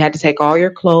 You had to take all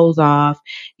your clothes off.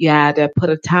 You had to put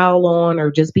a towel on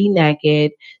or just be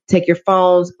naked. Take your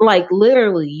phones. Like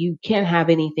literally, you can't have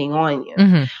anything on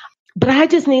you. But I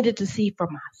just needed to see for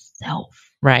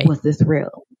myself. Right. Was this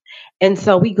real? And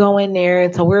so we go in there,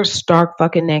 and so we're stark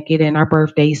fucking naked in our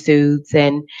birthday suits.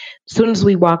 And as soon as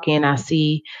we walk in, I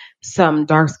see some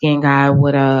dark-skinned guy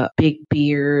with a big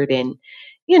beard, and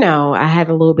you know, I had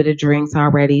a little bit of drinks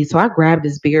already. So I grabbed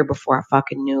his beer before I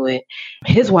fucking knew it.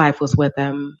 His wife was with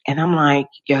him. And I'm like,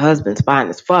 your husband's fine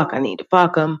as fuck. I need to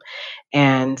fuck him.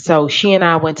 And so she and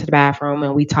I went to the bathroom,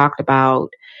 and we talked about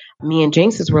me and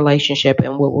Jinx's relationship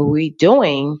and what were we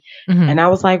doing. And I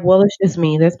was like, well, it's just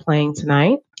me that's playing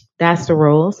tonight. That's the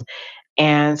rules.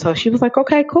 And so she was like,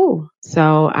 okay, cool.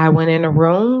 So I went in a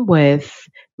room with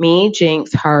me,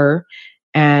 Jinx, her,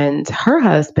 and her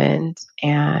husband,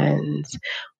 and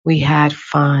we had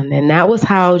fun. And that was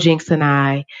how Jinx and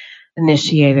I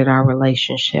initiated our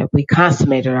relationship. We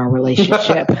consummated our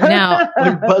relationship. Now,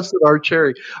 we busted our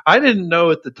cherry. I didn't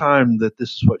know at the time that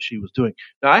this is what she was doing.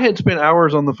 Now, I had spent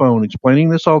hours on the phone explaining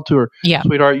this all to her. Yeah.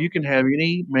 Sweetheart, you can have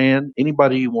any man,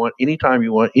 anybody you want, anytime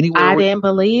you want, anywhere. I didn't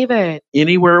believe it.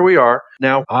 Anywhere we are.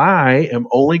 Now, I am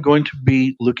only going to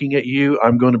be looking at you.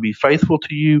 I'm going to be faithful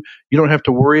to you. You don't have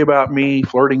to worry about me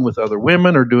flirting with other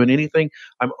women or doing anything.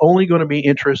 I'm only going to be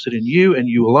interested in you and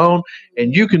you alone.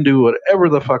 And you can do whatever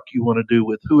the fuck you want to do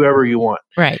with whoever you want.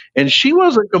 Right. And she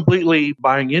wasn't completely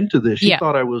buying into this. She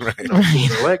thought I was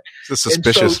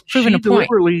suspicious. So she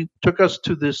deliberately took us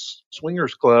to this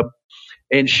swingers club.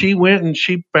 And she went and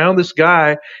she found this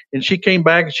guy and she came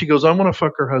back and she goes, I'm going to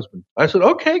fuck her husband. I said,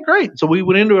 okay, great. So we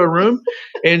went into a room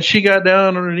and she got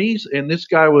down on her knees and this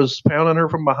guy was pounding her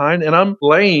from behind and I'm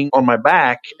laying on my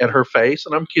back at her face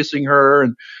and I'm kissing her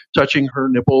and touching her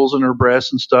nipples and her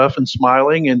breasts and stuff and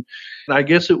smiling. And I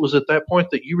guess it was at that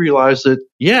point that you realized that,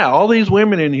 yeah, all these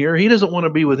women in here, he doesn't want to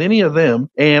be with any of them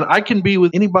and I can be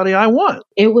with anybody I want.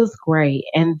 It was great.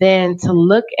 And then to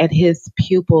look at his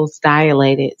pupils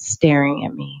dilated, staring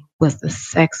at me was the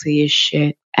sexiest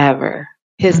shit ever.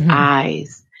 His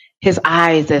eyes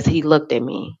as he looked at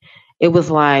me. It was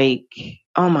like,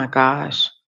 oh my gosh.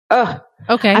 Ugh.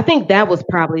 Okay. I think that was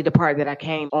probably the part that I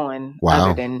came on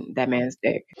other than that man's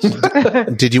dick.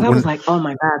 Did you? I was like, oh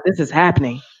my God, this is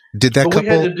happening. Did that couple? We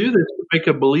had to do this to make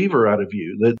a believer out of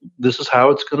you that this is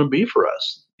how it's going to be for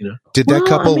us. You know? Did that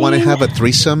couple want to have a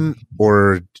threesome,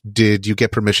 or did you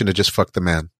get permission to just fuck the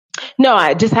man? No,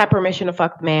 I just had permission to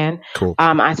fuck the man. Cool.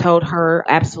 I told her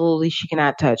absolutely she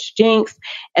cannot touch Jinx.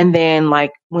 And then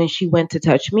like when she went to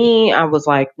touch me, I was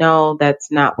like, no,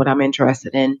 that's not what I'm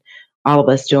interested in all of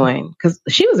us doing. Because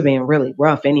she was being really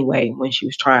rough anyway when she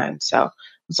was trying. So I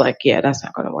was like, yeah, that's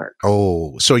not going to work.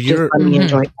 Oh, so just let me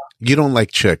enjoy it. You don't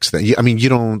like chicks then? You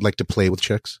don't like to play with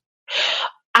chicks?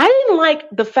 I didn't like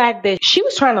the fact that she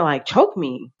was trying to like choke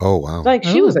me. Oh, wow. Like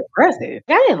she was aggressive.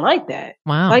 I didn't like that.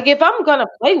 Wow. Like if I'm going to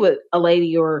play with a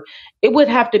lady or it would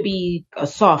have to be a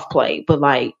soft play, but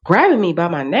like grabbing me by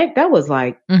my neck, that was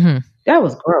like, that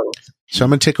was gross. So I'm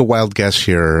going to take a wild guess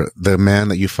here. The man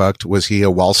that you fucked, was he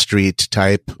a Wall Street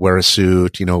type, wear a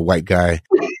suit, white guy?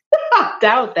 I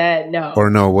doubt that. No. Or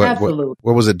no, what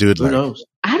was a dude like? Who knows?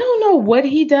 I don't know what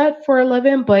he did for a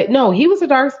living, but no, he was a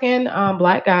dark skinned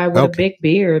black guy with a big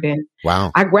beard. And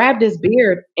wow. I grabbed his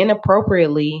beard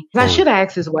inappropriately. I should have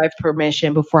asked his wife's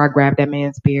permission before I grabbed that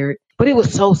man's beard. But it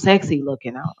was so sexy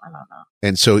looking out. I don't know.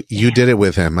 And so you did it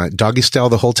with him, doggy style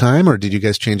the whole time, or did you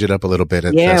guys change it up a little bit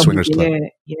at the swingers club?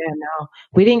 Yeah, no,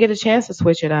 we didn't get a chance to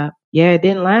switch it up. Yeah, it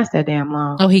didn't last that damn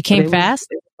long. Oh, he came fast?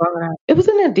 It was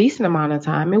in a decent amount of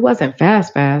time. It wasn't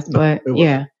fast, but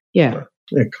yeah. He had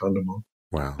a condom on.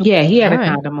 Wow. Yeah, he had a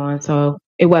condom on, so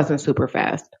it wasn't super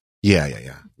fast. Yeah.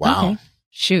 Wow. Okay.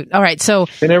 Shoot. All right. So,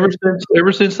 and ever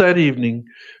since that evening,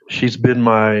 she's been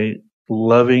my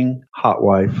loving hot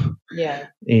wife. Yeah.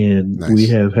 And nice. We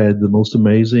have had the most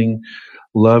amazing,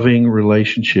 loving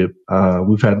relationship.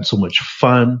 We've had so much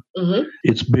fun. Mm-hmm.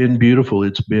 It's been beautiful.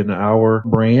 It's been our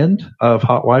brand of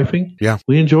hot wifing. Yeah.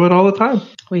 We enjoy it all the time.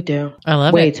 We do. I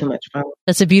love Way it. Too much fun.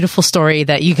 That's a beautiful story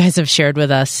that you guys have shared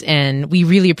with us. And we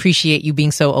really appreciate you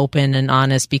being so open and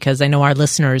honest because I know our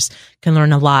listeners can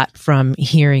learn a lot from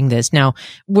hearing this. Now,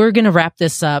 we're going to wrap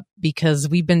this up because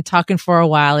we've been talking for a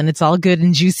while and it's all good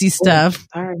and juicy stuff.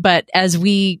 But as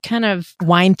we kind of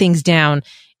wind things down,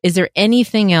 is there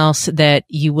anything else that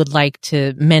you would like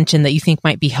to mention that you think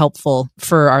might be helpful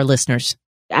for our listeners?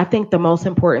 I think the most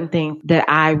important thing that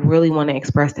I really want to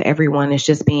express to everyone is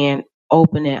just being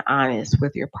open and honest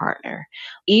with your partner.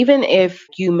 Even if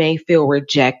you may feel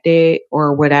rejected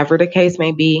or whatever the case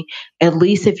may be, at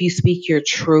least if you speak your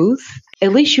truth,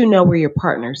 at least you know where your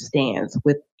partner stands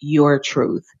with your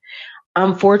truth.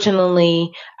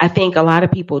 Unfortunately, I think a lot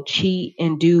of people cheat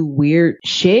and do weird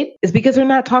shit is because they're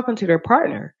not talking to their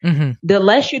partner. Mm-hmm. The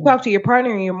less you talk to your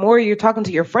partner and the more you're talking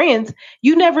to your friends,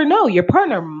 you never know. Your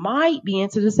partner might be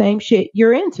into the same shit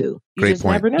you're into. You Great just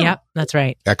point. never know. Yep, that's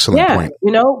right. Excellent point.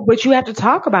 But you have to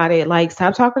talk about it. Like,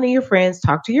 stop talking to your friends,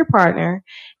 talk to your partner,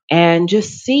 and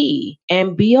just see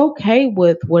and be okay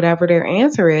with whatever their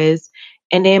answer is,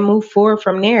 and then move forward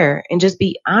from there and just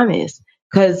be honest.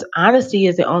 Because honesty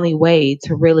is the only way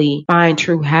to really find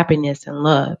true happiness and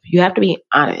love. You have to be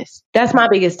honest. That's my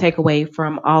biggest takeaway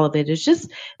from all of it. It's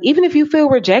just, even if you feel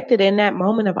rejected in that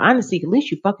moment of honesty, at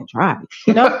least you fucking tried,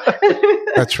 you know?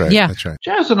 That's right. Yeah. That's right.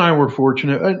 Jazz and I were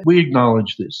fortunate. We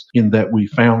acknowledge this in that we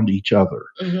found each other.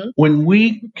 Mm-hmm. When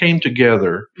we came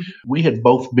together, we had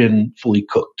both been fully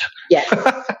cooked. Yes.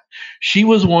 She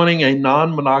was wanting a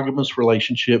non-monogamous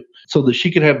relationship so that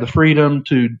she could have the freedom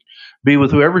to be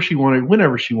with whoever she wanted,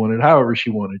 whenever she wanted, however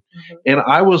she wanted. Mm-hmm. And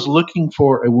I was looking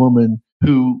for a woman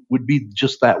who would be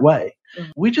just that way.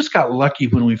 Mm-hmm. We just got lucky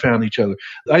when we found each other.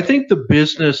 I think the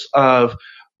business of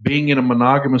being in a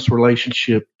monogamous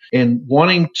relationship and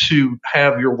wanting to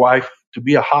have your wife to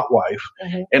be a hot wife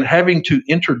and having to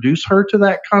introduce her to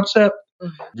that concept,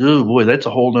 oh boy, that's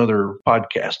a whole nother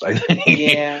podcast, I think.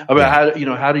 Yeah. About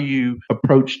how do you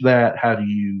approach that? How do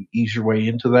you ease your way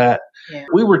into that? Yeah.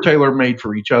 We were tailor made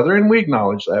for each other, and we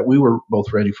acknowledged that. We were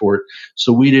both ready for it.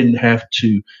 So we didn't have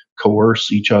to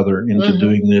coerce each other into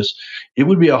doing this. It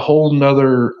would be a whole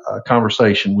nother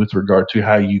conversation with regard to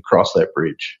how you cross that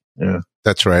bridge. Yeah.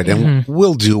 That's right. And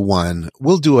we'll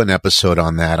do an episode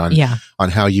on that, on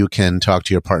how you can talk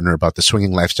to your partner about the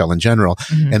swinging lifestyle in general.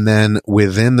 Mm-hmm. And then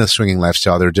within the swinging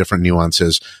lifestyle, there are different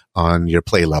nuances on your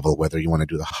play level, whether you want to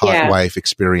do the hot wife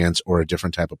experience or a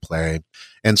different type of play.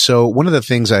 And so one of the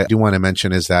things I do want to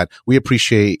mention is that we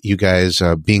appreciate you guys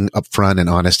being upfront and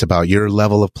honest about your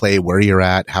level of play, where you're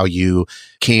at, how you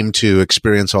came to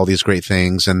experience all these great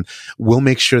things. And we'll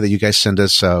make sure that you guys send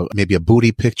us maybe a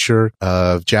booty picture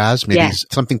of Jazz, maybe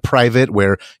something private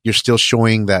where you're still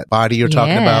showing that body you're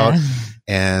talking about.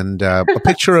 And a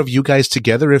picture of you guys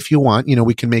together if you want. You know,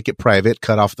 we can make it private,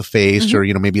 cut off the face or,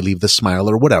 maybe leave the smile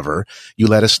or whatever. You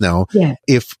let us know. Yeah.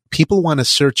 If people want to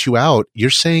search you out, you're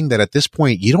saying that at this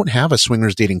point, you don't have a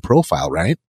swingers dating profile,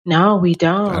 right? No, we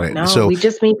don't. Right. No, so, we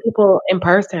just meet people in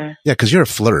person. Yeah, because you're a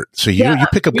flirt. So you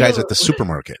pick up guys at the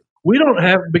supermarket. We don't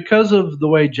have, because of the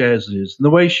way Jazz is, and the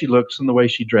way she looks and the way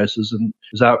she dresses and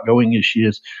as outgoing as she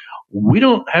is, we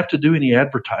don't have to do any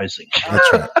advertising.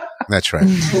 That's right. That's right.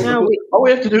 All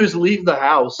we have to do is leave the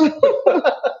house.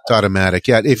 It's automatic.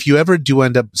 Yeah. If you ever do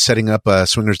end up setting up a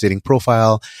swingers dating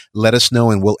profile, let us know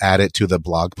and we'll add it to the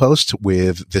blog post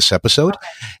with this episode.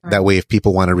 Okay. That way, if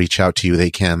people want to reach out to you,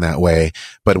 they can that way.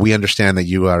 But we understand that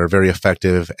you are very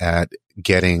effective at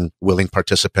getting willing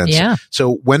participants. Yeah.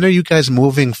 So when are you guys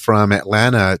moving from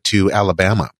Atlanta to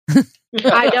Alabama?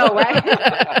 I know,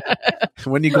 right?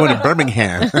 When are you going to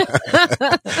Birmingham?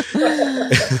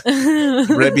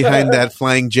 Right behind that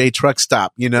Flying J truck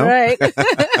stop, Right.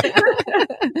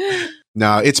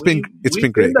 No, it's been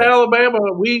great. Been to Alabama.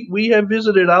 We have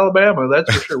visited Alabama,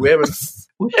 that's for sure. We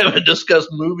haven't discussed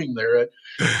moving there,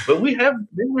 but we have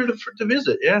been there to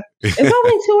visit. Yeah, it's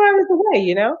only 2 hours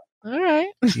away, All right.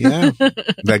 Yeah.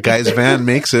 That guy's van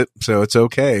makes it, so it's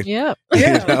okay. Yeah.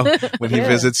 When he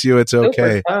visits you, it's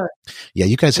okay. Yeah,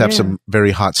 you guys have some very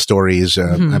hot stories.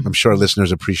 I'm sure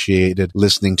listeners appreciated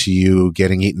listening to you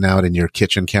getting eaten out in your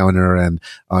kitchen counter and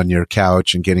on your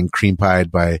couch and getting cream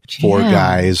pied by 4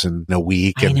 guys in a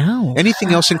week. And I know.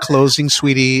 Anything else in closing,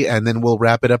 sweetie? And then we'll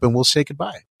wrap it up and we'll say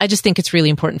goodbye. I just think it's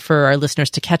really important for our listeners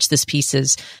to catch this piece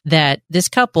is that this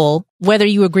couple, whether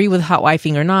you agree with hot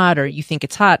wifing or not, or you think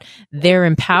it's hot, they're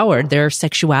empowered. Their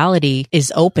sexuality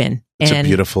is open. It's a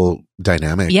beautiful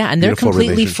dynamic. Yeah, and they're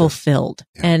completely fulfilled.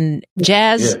 Yeah. And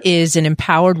Jazz is an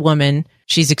empowered woman.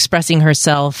 She's expressing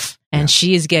herself and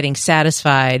she is getting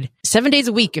satisfied 7 days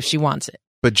a week if she wants it.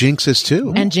 But Jinx is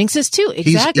too. And Jinx is too,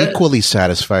 exactly. He's equally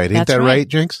satisfied. Ain't that right,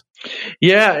 Jinx?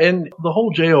 Yeah, and the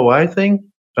whole JOI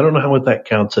thing, I don't know what that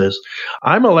counts as.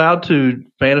 I'm allowed to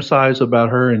fantasize about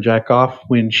her and jack off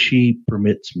when she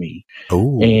permits me.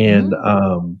 Oh. And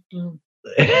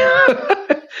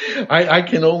I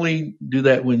can only do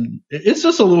that when it's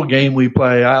just a little game we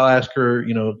play. I'll ask her,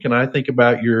 can I think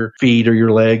about your feet or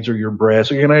your legs or your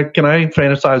breasts? Or can I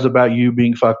fantasize about you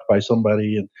being fucked by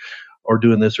somebody or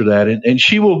doing this or that? And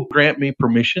she will grant me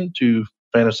permission to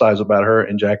fantasize about her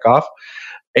and jack off.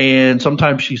 And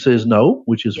sometimes she says no,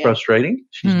 which is frustrating.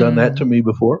 She's done that to me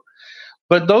before.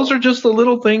 But those are just the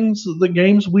little things, the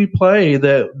games we play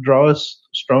that draw us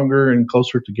stronger and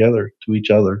closer together to each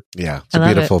other. Yeah, it's a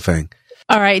beautiful thing.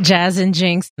 All right, Jazz and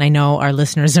Jinx. I know our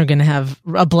listeners are going to have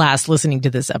a blast listening to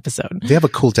this episode. They have a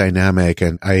cool dynamic,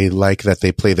 and I like that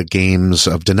they play the games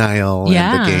of denial and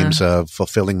the games of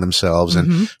fulfilling themselves.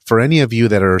 And for any of you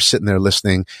that are sitting there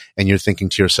listening and you're thinking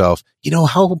to yourself,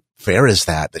 how fair is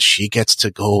that she gets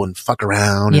to go and fuck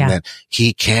around and that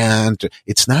he can't.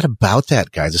 It's not about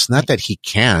that, guys. It's not that he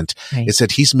can't. Right. It's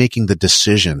that he's making the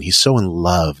decision. He's so in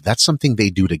love. That's something they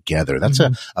do together. That's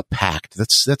a pact.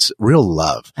 That's real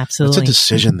love. Absolutely. That's a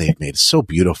decision they've made. It's so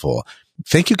beautiful.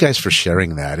 Thank you guys for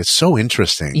sharing that. It's so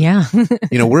interesting. Yeah.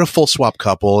 We're a full swap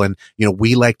couple and,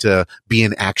 we like to be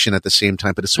in action at the same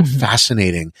time, but it's so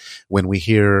fascinating when we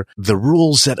hear the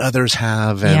rules that others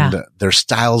have and their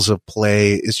styles of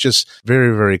play. It's just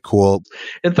very, very cool.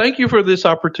 And thank you for this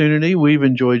opportunity. We've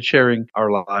enjoyed sharing our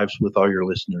lives with all your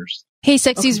listeners. Hey,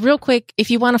 Sexies, real quick, if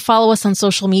you want to follow us on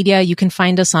social media, you can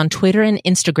find us on Twitter and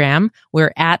Instagram.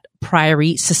 We're at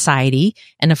Priory Society.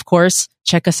 And of course,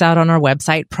 check us out on our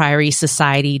website,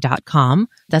 priorysociety.com.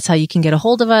 That's how you can get a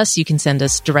hold of us. You can send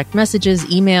us direct messages,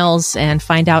 emails, and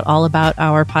find out all about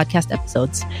our podcast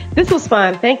episodes. This was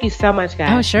fun. Thank you so much,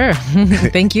 guys. Oh, sure.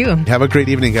 Thank you. Have a great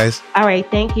evening, guys. All right.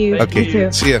 Thank you. Okay. You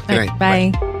too. See you. Good night.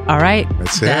 Bye. All right.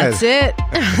 That's it.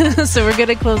 So we're going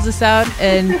to close this out.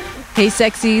 And hey,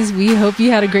 Sexies, we hope you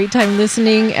had a great time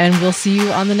listening, and we'll see you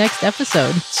on the next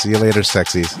episode. See you later,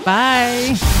 Sexies.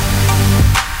 Bye.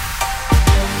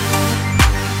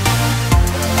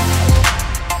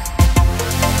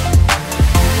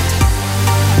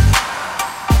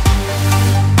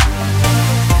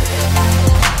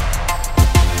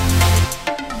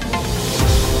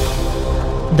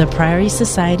 The Priory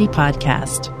Society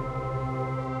Podcast.